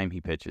every time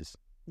he pitches.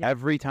 Yep.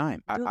 Every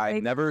time.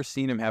 I've never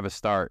seen him have a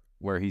start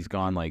where he's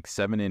gone like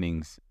 7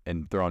 innings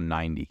and thrown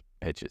 90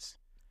 pitches.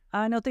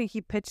 I don't think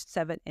he pitched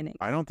 7 innings.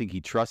 I don't think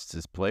he trusts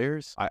his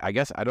players. I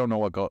guess I don't know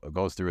what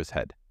goes through his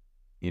head,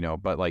 you know,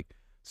 but like,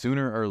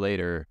 sooner or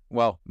later,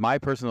 well, my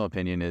personal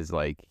opinion is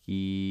like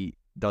he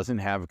doesn't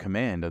have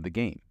command of the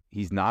game.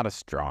 He's not a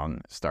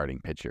strong starting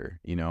pitcher.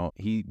 You know,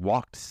 he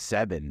walked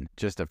 7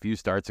 just a few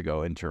starts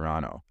ago in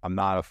Toronto. I'm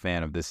not a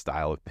fan of this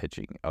style of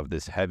pitching, of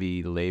this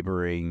heavy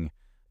laboring.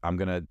 I'm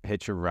going to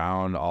pitch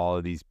around all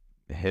of these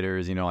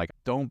hitters, you know, like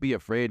don't be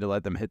afraid to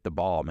let them hit the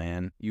ball,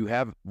 man. You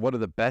have one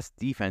of the best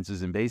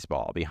defenses in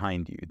baseball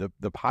behind you.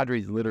 The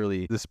Padres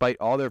literally, despite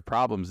all their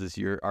problems this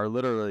year, are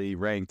literally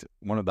ranked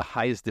one of the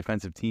highest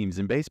defensive teams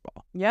in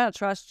baseball. Yeah,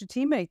 trust your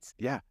teammates.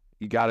 Yeah,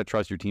 you got to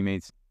trust your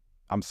teammates.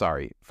 I'm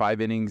sorry, 5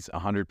 innings,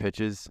 100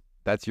 pitches,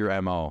 that's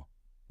your MO.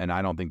 And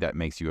I don't think that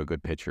makes you a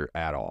good pitcher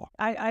at all.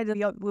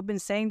 We've been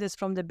saying this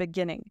from the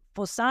beginning.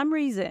 For some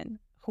reason,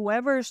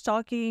 whoever is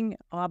talking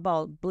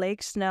about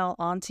Blake Snell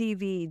on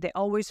TV, they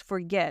always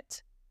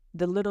forget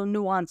the little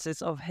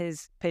nuances of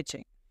his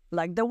pitching,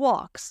 like the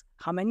walks,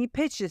 how many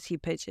pitches he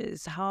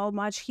pitches, how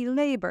much he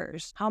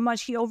labors, how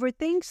much he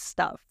overthinks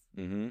stuff.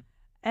 Mm-hmm.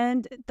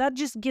 And that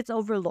just gets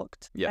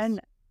overlooked. Yes.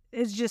 And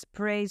it's just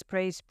praise,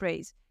 praise,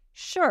 praise.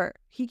 Sure,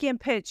 he can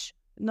pitch.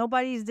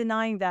 Nobody's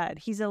denying that.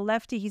 He's a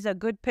lefty. He's a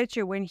good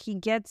pitcher when he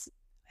gets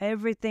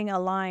everything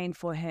aligned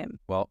for him.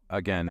 Well,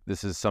 again,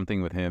 this is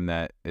something with him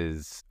that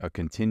is a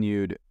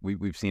continued,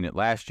 we've seen it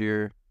last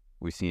year,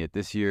 we've seen it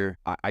this year.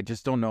 I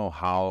just don't know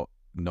how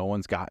no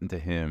one's gotten to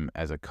him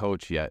as a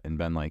coach yet and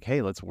been like,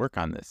 hey, let's work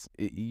on this.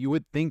 You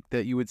would think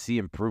that you would see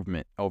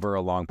improvement over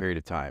a long period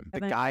of time.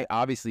 The guy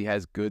obviously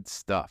has good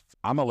stuff.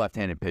 I'm a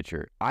left-handed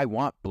pitcher. I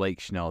want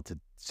Blake Snell to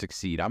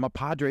succeed. I'm a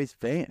Padres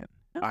fan.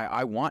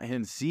 I want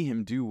him to see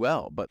him do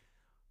well, but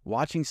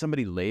watching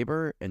somebody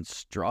labor and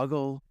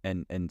struggle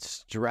and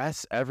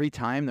stress every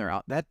time they're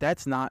out,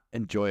 that's not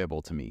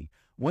enjoyable to me.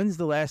 When's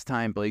the last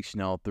time Blake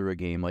Snell threw a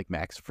game like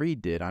Max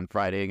Fried did on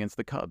Friday against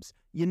the Cubs?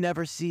 You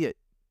never see it.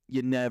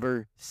 You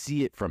never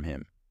see it from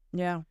him.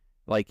 Yeah.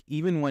 Like,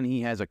 even when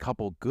he has a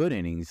couple good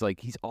innings, like,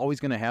 he's always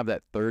going to have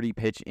that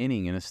 30-pitch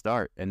inning in a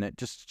start, and that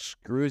just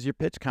screws your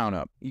pitch count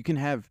up. You can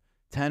have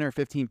 10 or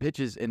 15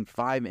 pitches in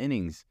 5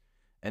 innings,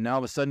 and now all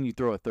of a sudden you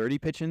throw a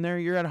 30-pitch in there,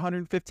 you're at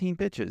 115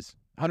 pitches.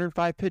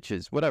 105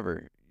 pitches,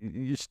 whatever.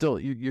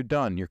 You're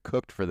done. You're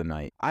cooked for the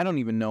night. I don't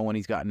even know when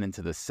he's gotten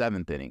into the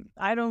 7th inning.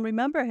 I don't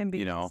remember him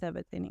being in the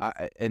 7th inning.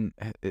 And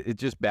it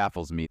just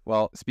baffles me.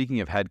 Well,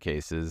 speaking of head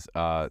cases,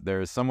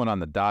 there's someone on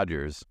the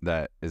Dodgers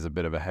that is a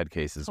bit of a head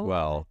case as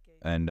well.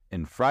 And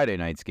in Friday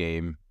night's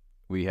game,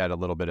 we had a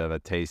little bit of a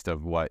taste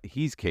of what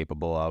he's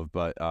capable of.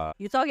 But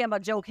you're talking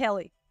about Joe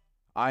Kelly.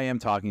 I am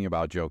talking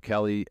about Joe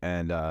Kelly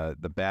and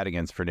the bat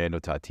against Fernando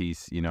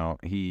Tatis. You know,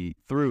 he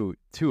threw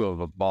 2 of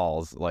the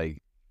balls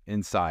like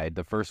inside.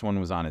 The first one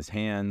was on his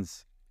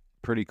hands,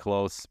 pretty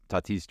close.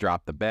 Tatis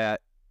dropped the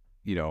bat.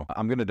 You know,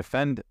 I'm going to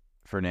defend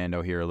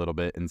Fernando here a little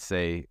bit and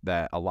say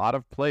that a lot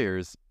of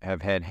players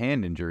have had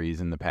hand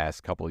injuries in the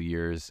past couple of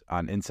years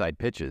on inside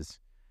pitches.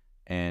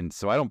 And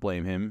so I don't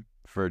blame him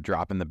for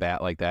dropping the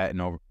bat like that.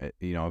 And,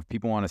 if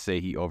people want to say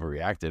he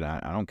overreacted,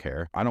 I don't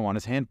care. I don't want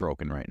his hand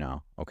broken right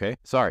now. Okay?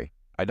 Sorry.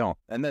 I don't.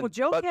 And then,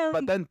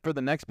 but then for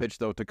the next pitch,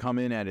 though, to come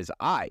in at his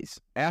eyes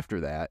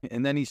after that,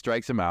 and then he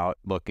strikes him out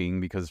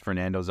looking because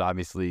Fernando's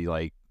obviously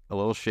like a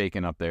little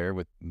shaken up there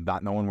with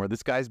not knowing where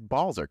this guy's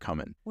balls are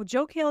coming. Well,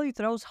 Joe Kelly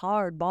throws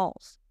hard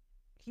balls.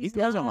 He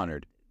throws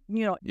 100.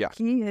 Yeah.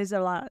 He is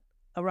a lot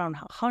around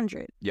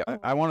 100. Yeah,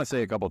 I want to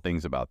say a couple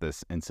things about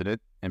this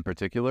incident in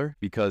particular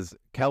because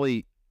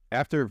Kelly,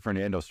 after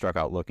Fernando struck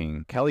out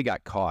looking, Kelly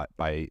got caught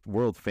by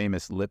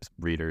world-famous lip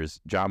readers,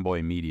 John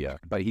Boy Media.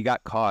 But he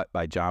got caught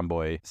by John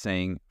Boy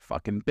saying,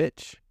 fucking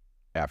bitch,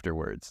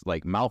 afterwards.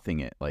 Like, mouthing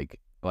it. Like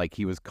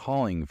he was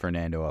calling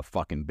Fernando a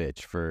fucking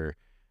bitch for,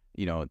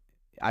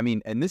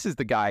 and this is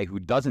the guy who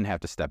doesn't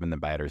have to step in the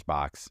batter's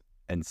box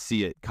and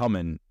see it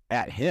coming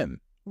at him.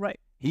 Right.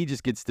 He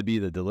just gets to be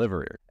the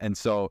deliverer. And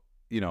so,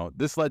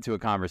 this led to a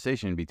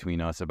conversation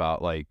between us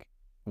about, like,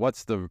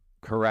 what's the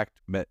correct,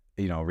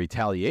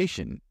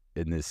 retaliation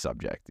in this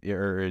subject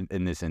or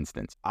in this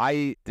instance.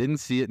 I didn't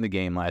see it in the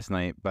game last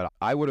night, but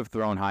I would have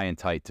thrown high and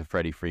tight to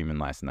Freddie Freeman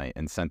last night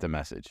and sent a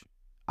message.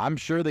 I'm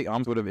sure the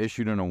umps would have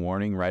issued a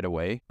warning right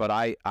away, but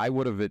I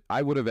would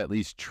have at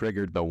least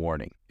triggered the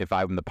warning if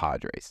I'm the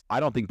Padres.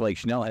 I don't think Blake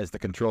Snell has the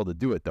control to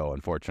do it, though,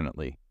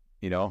 unfortunately.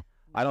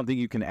 I don't think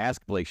you can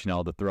ask Blake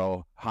Snell to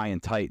throw high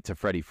and tight to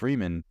Freddie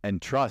Freeman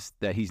and trust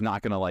that he's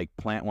not going to,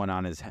 plant one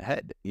on his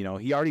head. He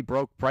already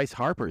broke Bryce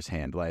Harper's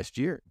hand last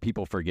year.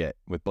 People forget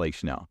with Blake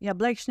Snell. Yeah,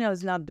 Blake Snell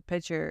is not the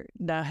pitcher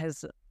that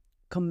has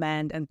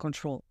command and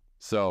control.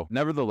 So,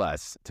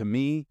 nevertheless, to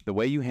me, the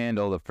way you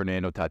handle the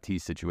Fernando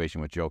Tatis situation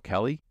with Joe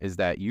Kelly is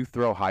that you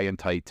throw high and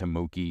tight to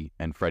Mookie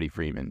and Freddie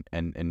Freeman.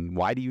 And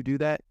why do you do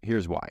that?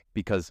 Here's why.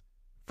 Because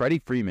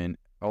Freddie Freeman...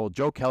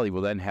 Joe Kelly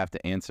will then have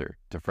to answer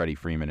to Freddie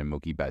Freeman and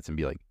Mookie Betts and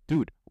be like,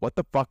 dude, what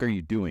the fuck are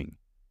you doing?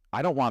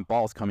 I don't want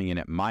balls coming in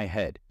at my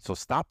head, so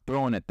stop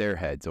throwing at their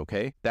heads,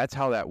 okay? That's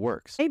how that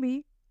works.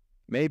 Maybe.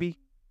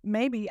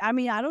 I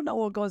mean, I don't know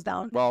what goes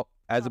down. Well,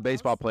 as a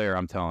baseball player,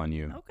 I'm telling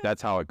you,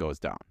 That's how it goes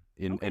down.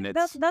 And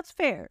that's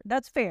fair.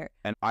 That's fair.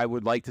 And I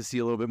would like to see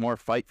a little bit more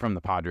fight from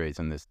the Padres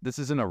in this. This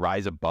isn't a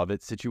rise above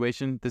it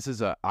situation. This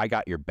is a I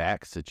got your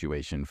back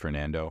situation,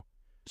 Fernando.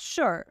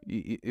 Sure.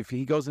 If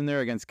he goes in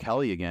there against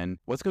Kelly again,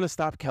 what's going to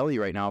stop Kelly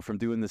right now from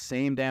doing the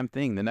same damn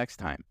thing the next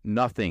time?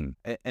 Nothing.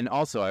 And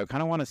also, I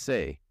kind of want to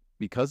say,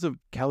 because of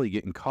Kelly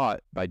getting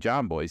caught by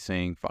John Boy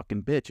saying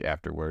fucking bitch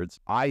afterwards,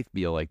 I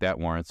feel like that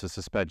warrants a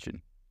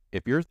suspension.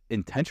 If you're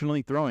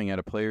intentionally throwing at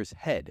a player's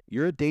head,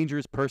 you're a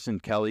dangerous person,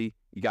 Kelly.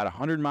 You got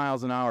 100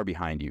 miles an hour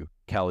behind you,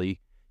 Kelly.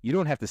 You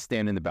don't have to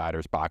stand in the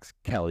batter's box,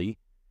 Kelly,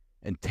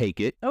 and take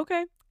it.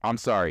 Okay. I'm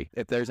sorry.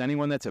 If there's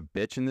anyone that's a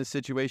bitch in this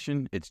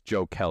situation, it's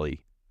Joe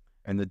Kelly.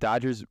 And the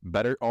Dodgers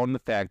better own the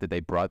fact that they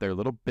brought their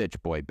little bitch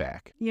boy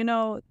back.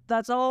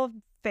 That's all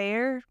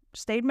fair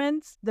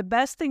statements. The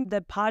best thing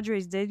that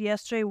Padres did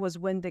yesterday was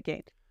win the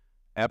game.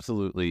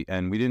 Absolutely.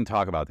 And we didn't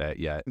talk about that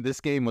yet. This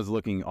game was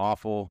looking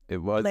awful. It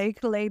was.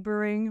 Blake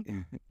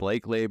laboring.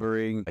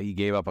 He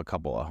gave up a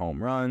couple of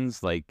home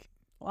runs, like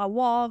a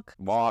walks,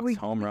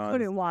 home runs. We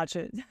couldn't watch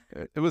it.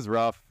 It was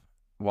rough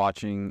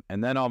watching.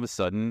 And then all of a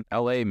sudden,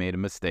 LA made a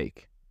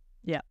mistake.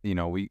 Yeah.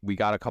 We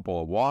got a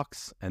couple of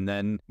walks, and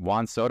then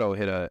Juan Soto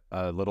hit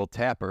a little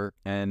tapper,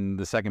 and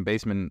the second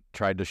baseman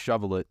tried to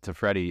shovel it to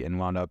Freddie and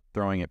wound up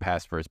throwing it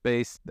past first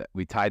base.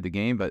 We tied the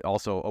game, but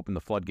also opened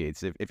the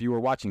floodgates. If you were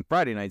watching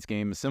Friday night's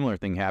game, a similar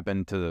thing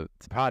happened to the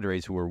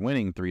Padres, who were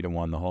winning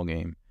 3-1 the whole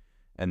game,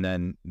 and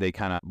then they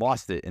kind of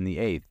lost it in the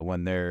eighth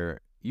when their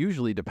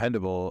usually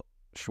dependable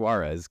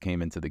Suarez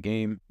came into the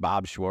game.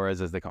 Bob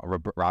Suarez, as they call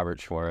Robert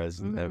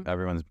Suarez. Mm-hmm.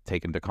 Everyone's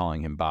taken to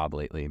calling him Bob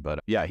lately. But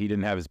yeah, he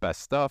didn't have his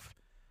best stuff.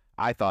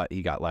 I thought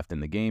he got left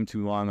in the game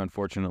too long,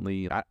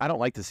 unfortunately. I don't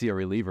like to see a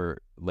reliever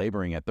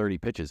laboring at 30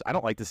 pitches. I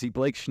don't like to see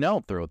Blake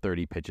Snell throw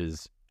 30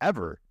 pitches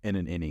ever in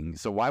an inning.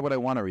 So why would I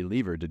want a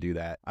reliever to do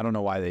that? I don't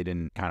know why they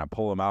didn't kind of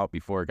pull him out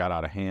before it got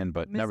out of hand,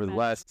 but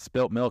nevertheless,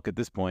 spilt milk at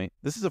this point.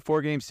 This is a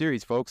 4-game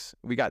series, folks.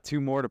 We got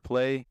 2 more to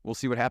play. We'll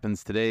see what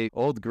happens today.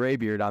 Old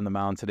Graybeard on the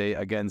mound today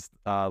against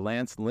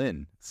Lance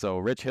Lynn. So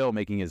Rich Hill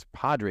making his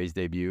Padres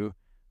debut.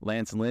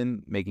 Lance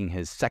Lynn making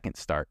his second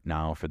start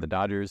now for the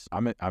Dodgers.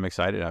 I'm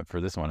excited for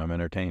this one. I'm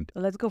entertained.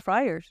 Let's go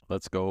Friars.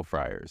 Let's go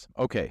Friars.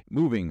 Okay,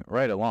 moving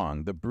right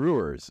along. The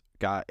Brewers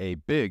got a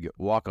big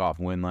walk-off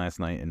win last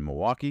night in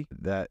Milwaukee.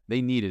 That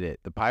they needed it.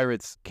 The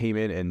Pirates came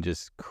in and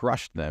just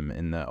crushed them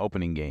in the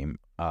opening game.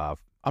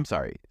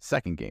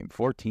 Second game,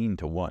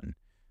 14-1.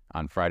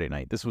 On Friday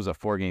night. This was a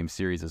 4-game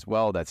series as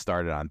well that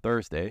started on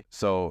Thursday.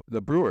 So the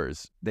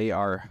Brewers, they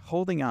are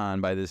holding on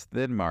by this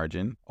thin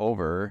margin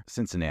over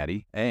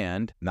Cincinnati,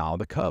 and now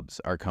the Cubs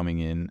are coming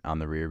in on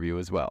the rear view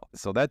as well.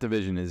 So that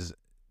division is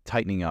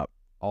tightening up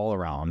all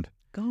around.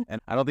 Go.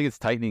 And I don't think it's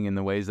tightening in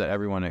the ways that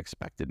everyone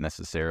expected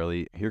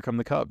necessarily. Here come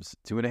the Cubs.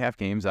 2.5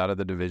 games out of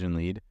the division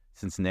lead,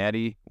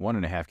 Cincinnati,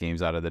 1.5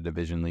 games out of the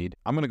division lead.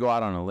 I'm going to go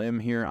out on a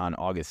limb here on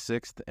August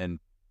 6th, and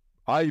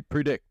I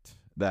predict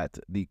that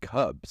the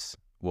Cubs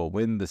will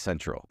win the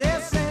Central.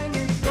 They're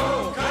singing,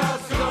 go,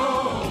 Cubs,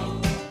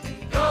 go!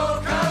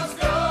 Go, Cubs,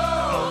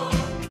 go!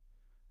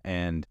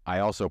 And I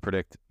also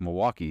predict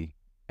Milwaukee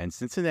and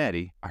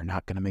Cincinnati are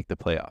not going to make the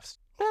playoffs.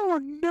 Oh,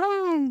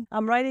 no.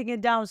 I'm writing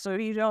it down so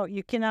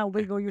you cannot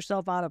wiggle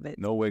yourself out of it.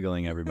 No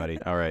wiggling, everybody.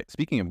 All right.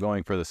 Speaking of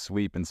going for the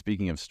sweep and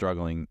speaking of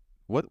struggling,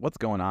 what's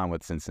going on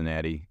with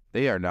Cincinnati?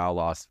 They are now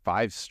lost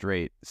 5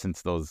 straight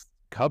since those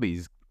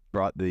Cubbies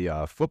brought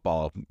the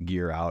football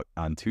gear out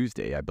on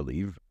Tuesday, I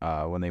believe,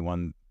 when they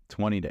won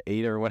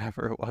 20-8 or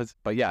whatever it was.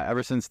 But yeah,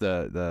 ever since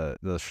the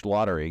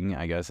slaughtering,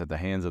 I guess, at the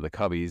hands of the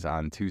Cubbies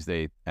on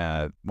Tuesday,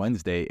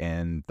 Wednesday,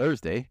 and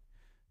Thursday.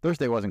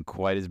 Thursday wasn't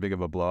quite as big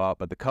of a blowout,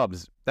 but the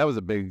Cubs, that was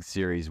a big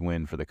series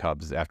win for the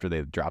Cubs after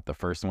they dropped the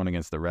first one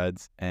against the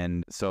Reds.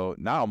 And so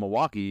now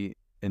Milwaukee,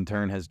 in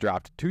turn, has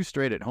dropped 2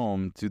 straight at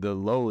home to the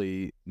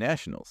lowly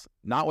Nationals.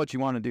 Not what you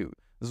want to do.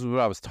 This is what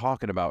I was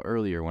talking about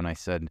earlier when I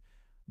said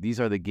these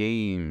are the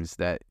games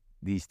that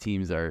these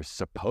teams are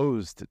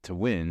supposed to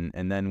win,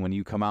 and then when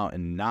you come out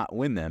and not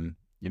win them,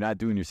 you're not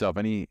doing yourself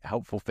any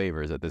helpful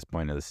favors at this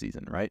point of the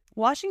season, right?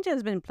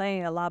 Washington's been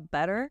playing a lot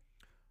better.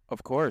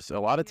 Of course, a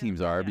lot of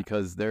teams are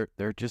because they're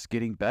just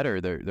getting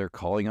better. They're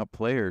calling up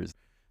players.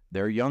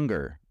 They're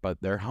younger, but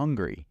they're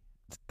hungry.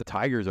 The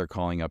Tigers are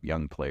calling up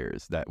young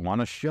players that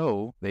want to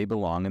show they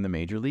belong in the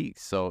major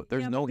leagues. So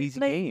there's no easy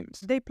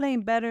games. They're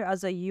playing better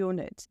as a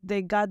unit.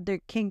 They got their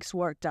kinks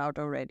worked out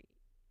already.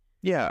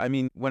 Yeah, I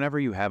mean, whenever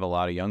you have a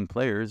lot of young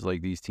players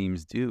like these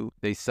teams do,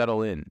 they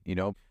settle in, you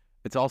know.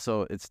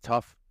 It's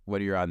tough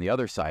when you're on the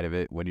other side of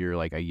it, when you're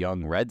like a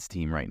young Reds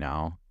team right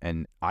now.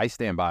 And I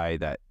stand by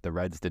that the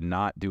Reds did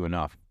not do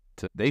enough.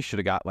 They should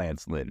have got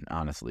Lance Lynn,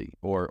 honestly,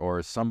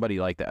 or somebody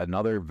like that,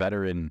 another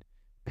veteran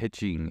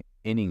pitching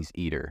innings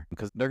eater,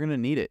 because they're going to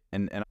need it.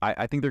 And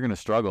I think they're going to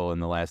struggle in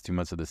the last 2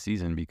 months of the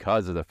season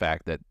because of the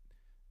fact that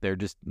they're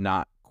just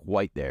not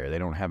quite there. They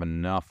don't have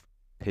enough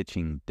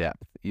pitching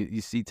depth.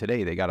 You see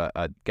today, they got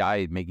a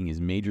guy making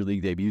his major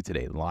league debut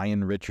today,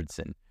 Lyon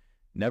Richardson.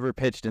 Never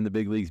pitched in the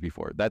big leagues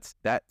before.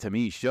 That to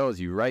me shows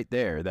you right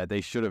there that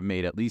they should have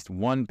made at least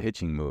one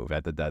pitching move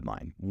at the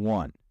deadline.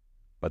 One.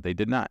 But they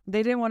did not.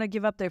 They didn't want to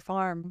give up their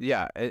farm.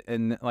 Yeah,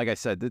 and like I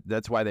said,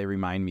 that's why they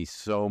remind me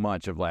so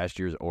much of last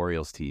year's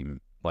Orioles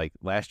team. Like,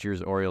 last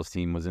year's Orioles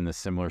team was in a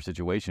similar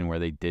situation where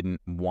they didn't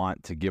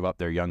want to give up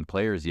their young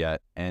players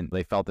yet, and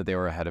they felt that they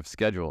were ahead of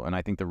schedule. And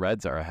I think the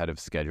Reds are ahead of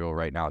schedule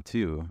right now,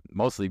 too,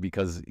 mostly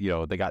because,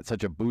 they got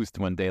such a boost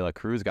when De La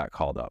Cruz got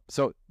called up.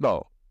 So,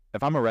 no,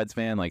 if I'm a Reds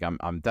fan, like,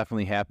 I'm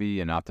definitely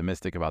happy and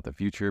optimistic about the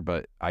future,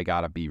 but I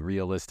got to be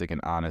realistic and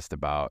honest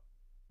about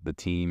the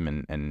team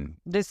and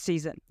this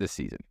season.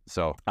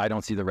 So I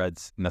don't see the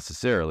Reds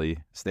necessarily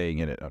staying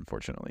in it,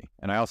 unfortunately.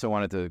 And I also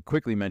wanted to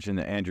quickly mention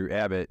that Andrew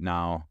Abbott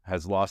now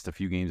has lost a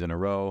few games in a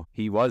row.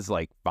 He was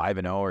like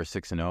 5-0 or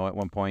 6-0 at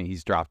one point.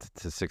 He's dropped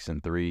to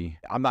 6-3.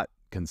 I'm not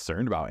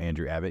concerned about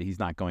Andrew Abbott. He's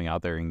not going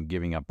out there and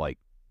giving up like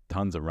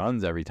tons of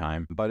runs every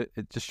time, but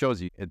it just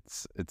shows you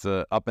it's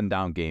a up and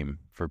down game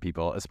for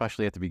people,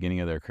 especially at the beginning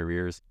of their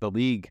careers. The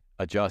league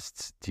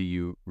adjusts to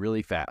you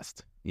really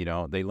fast.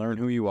 They learn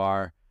who you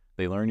are.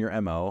 They learn your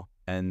MO,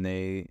 and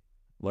they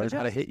learn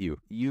how to hit you.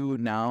 You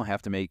now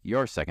have to make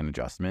your second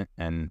adjustment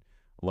and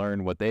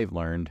learn what they've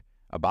learned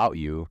about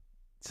you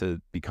to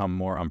become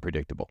more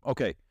unpredictable.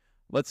 Okay,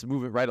 let's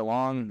move it right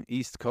along,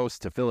 East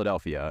Coast to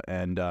Philadelphia.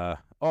 And, the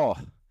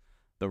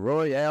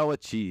Royale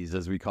with cheese,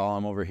 as we call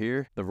them over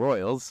here. The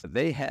Royals,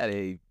 they had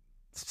a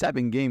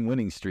 7-game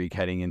winning streak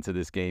heading into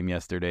this game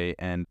yesterday,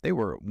 and they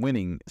were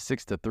winning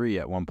 6-3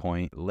 at one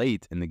point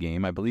late in the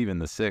game, I believe in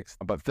the 6th.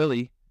 But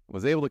Philly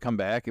was able to come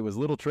back. It was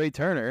little Trey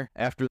Turner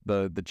after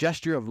the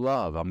gesture of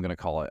love, I'm going to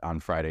call it, on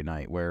Friday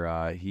night,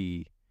 where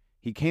he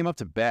came up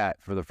to bat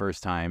for the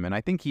first time, and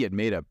I think he had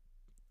made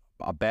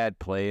a bad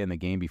play in the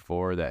game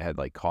before that had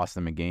like cost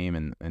them a game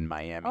in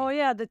Miami. Oh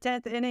yeah, the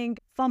 10th inning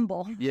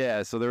fumble.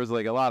 Yeah, so there was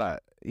like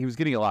he was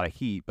getting a lot of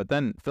heat, but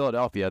then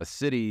Philadelphia, a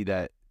city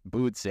that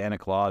booed Santa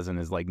Claus and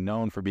is like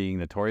known for being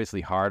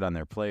notoriously hard on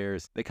their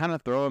players, they kind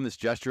of throw him this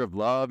gesture of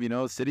love,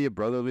 city of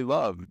brotherly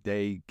love.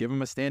 They give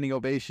him a standing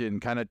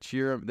ovation, kind of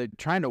cheer him. They're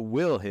trying to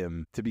will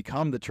him to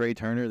become the Trey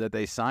Turner that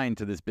they signed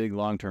to this big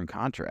long-term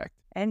contract.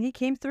 And he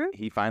came through?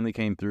 He finally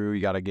came through. He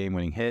got a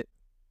game-winning hit.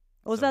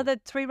 Was that the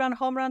 3-run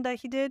home run that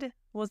he did?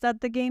 Was that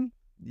the game?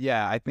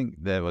 Yeah, I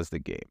think that was the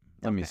game.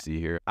 Let me see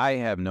here. I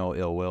have no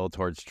ill will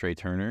towards Trey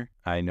Turner.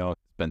 I know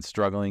he's been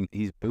struggling.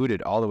 He's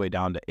booted all the way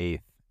down to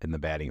 8th in the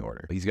batting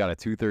order. He's got a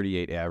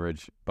 238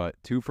 average, but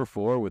 2 for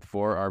 4 with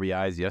 4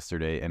 RBIs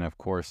yesterday. And of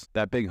course,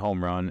 that big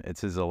home run,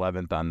 it's his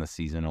 11th on the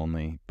season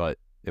only, but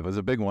it was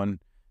a big one.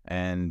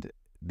 And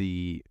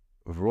the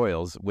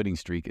Royals' winning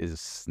streak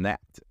is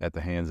snapped at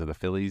the hands of the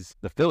Phillies.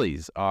 The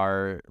Phillies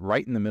are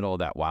right in the middle of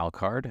that wild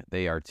card.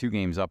 They are 2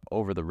 games up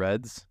over the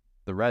Reds.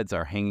 The Reds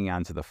are hanging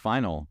on to the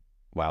final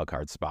wild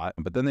card spot,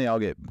 but then they all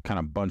get kind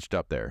of bunched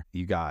up there.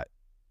 You got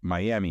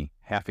Miami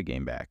half a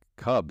game back.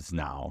 Cubs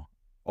now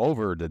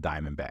over the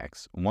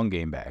Diamondbacks, 1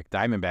 game back.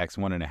 Diamondbacks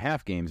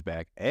 1.5 games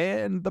back.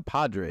 And the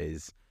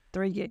Padres,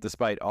 3 games.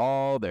 despite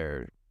all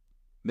their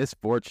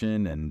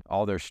misfortune and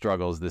all their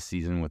struggles this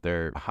season with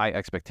their high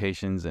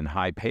expectations and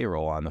high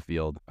payroll on the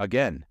field,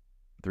 again,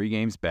 3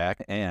 games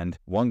back and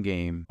 1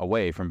 game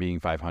away from being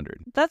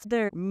 500. That's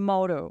their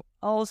motto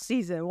all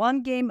season.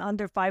 1 game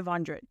under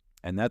 500.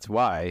 And that's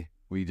why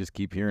we just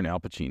keep hearing Al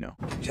Pacino.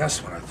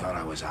 Just when I thought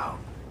I was out,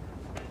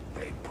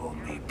 they pulled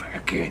me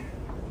back in.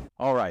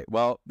 All right.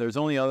 Well, there's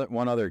only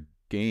one other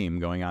game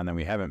going on that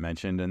we haven't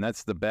mentioned, and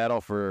that's the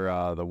battle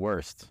for the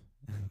worst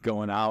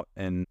going out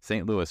in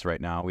St. Louis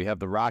right now. We have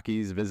the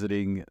Rockies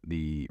visiting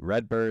the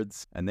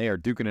Redbirds, and they are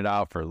duking it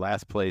out for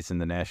last place in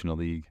the National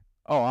League.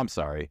 Oh, I'm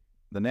sorry.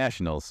 The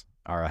Nationals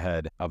are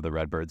ahead of the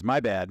Redbirds. My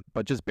bad,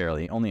 but just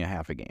barely, only a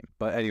half a game.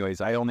 But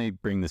anyways, I only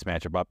bring this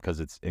matchup up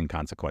because it's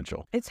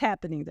inconsequential. It's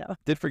happening, though.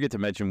 Did forget to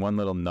mention one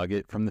little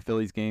nugget from the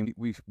Phillies game.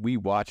 We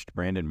watched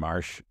Brandon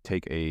Marsh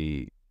take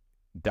a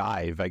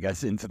dive, I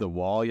guess, into the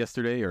wall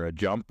yesterday, or a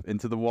jump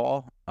into the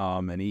wall,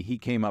 and he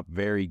came up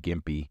very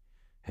gimpy.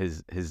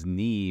 His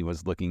knee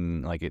was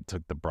looking like it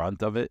took the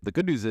brunt of it. The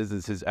good news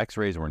is his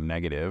x-rays were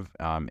negative,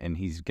 and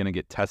he's going to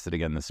get tested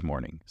again this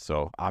morning.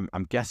 So I'm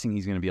guessing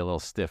he's going to be a little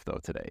stiff, though,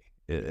 today.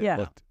 It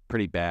looked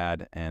pretty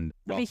bad. And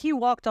I mean, he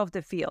walked off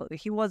the field.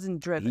 He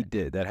wasn't driven. He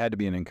did. That had to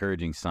be an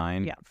encouraging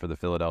sign for the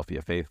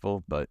Philadelphia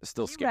faithful, but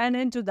still He scary. ran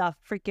into that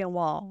freaking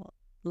wall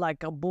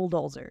like a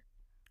bulldozer.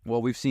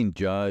 Well, we've seen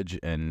Judge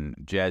and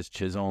Jazz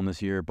Chisholm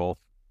this year both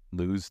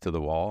lose to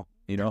the wall.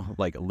 You know,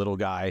 like a little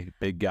guy,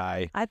 big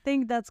guy. I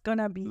think that's going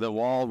to be... The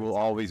wall will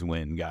always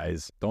win,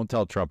 guys. Don't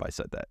tell Trump I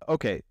said that.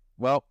 Okay,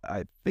 well,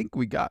 I think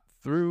we got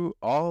through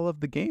all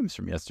of the games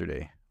from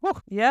yesterday. Woo.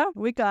 Yeah,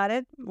 we got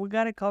it. We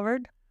got it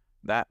covered.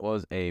 That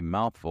was a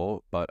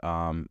mouthful, but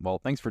well,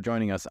 thanks for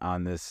joining us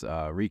on this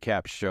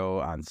recap show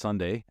on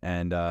Sunday,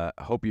 and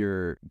hope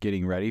you're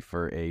getting ready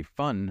for a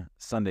fun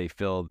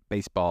Sunday-filled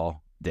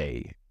baseball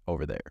day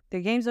over there.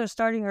 The games are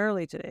starting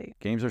early today.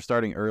 Games are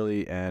starting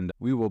early, and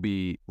we will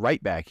be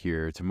right back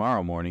here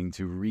tomorrow morning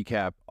to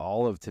recap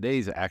all of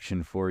today's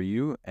action for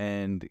you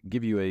and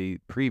give you a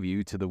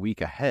preview to the week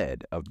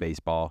ahead of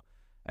baseball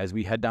as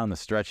we head down the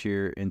stretch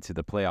here into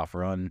the playoff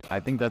run. I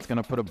think that's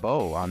going to put a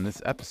bow on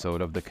this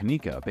episode of the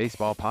Kanika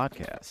Baseball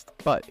Podcast.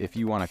 But if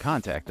you want to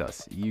contact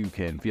us, you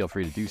can feel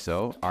free to do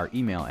so. Our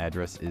email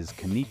address is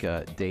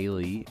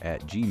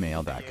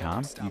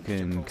kanikadaily@gmail.com. You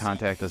can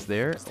contact us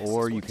there,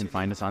 or you can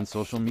find us on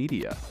social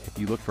media. If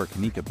you look for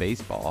Kanika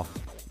Baseball,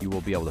 you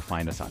will be able to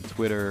find us on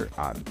Twitter,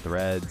 on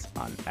Threads,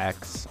 on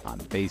X, on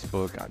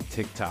Facebook, on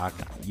TikTok,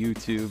 on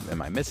YouTube.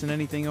 Am I missing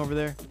anything over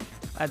there?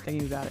 I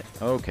think you got it.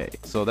 Okay,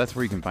 so that's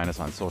where you can find us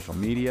on social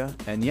media.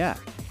 And yeah,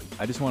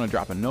 I just want to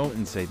drop a note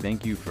and say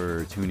thank you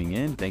for tuning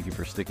in. Thank you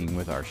for sticking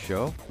with our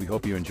show. We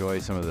hope you enjoy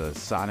some of the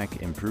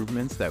sonic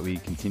improvements that we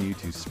continue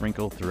to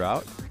sprinkle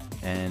throughout.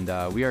 And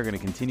we are going to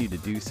continue to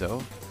do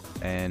so.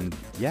 And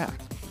yeah,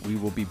 we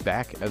will be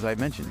back, as I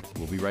mentioned.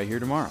 We'll be right here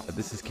tomorrow.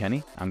 This is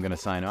Kenny. I'm going to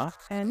sign off.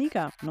 And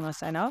Nika, I'm going to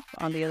sign off.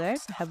 On the other end,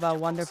 have a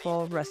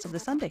wonderful rest of the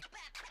Sunday.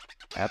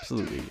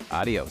 Absolutely.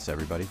 Adios,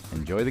 everybody.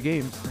 Enjoy the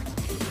games.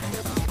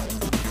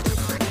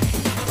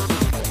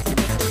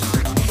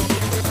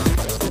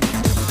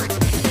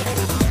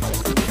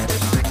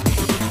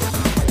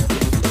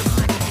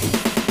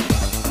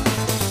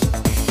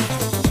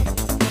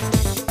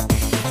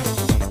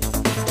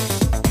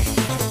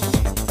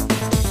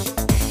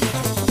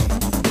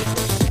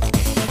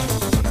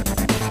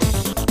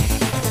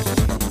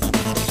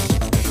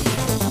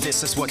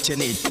 This is what you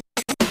need.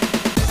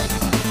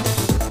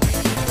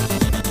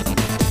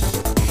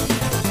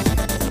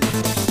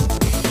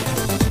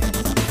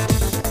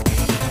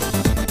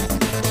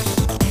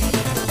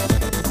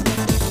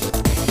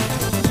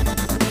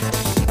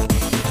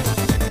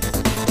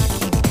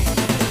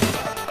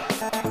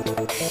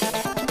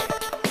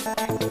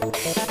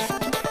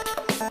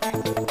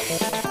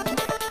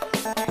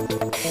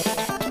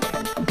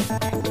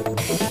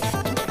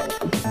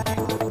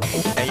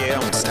 And you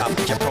don't stop,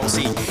 you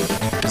proceed.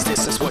 'Cause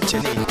this is what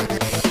you need.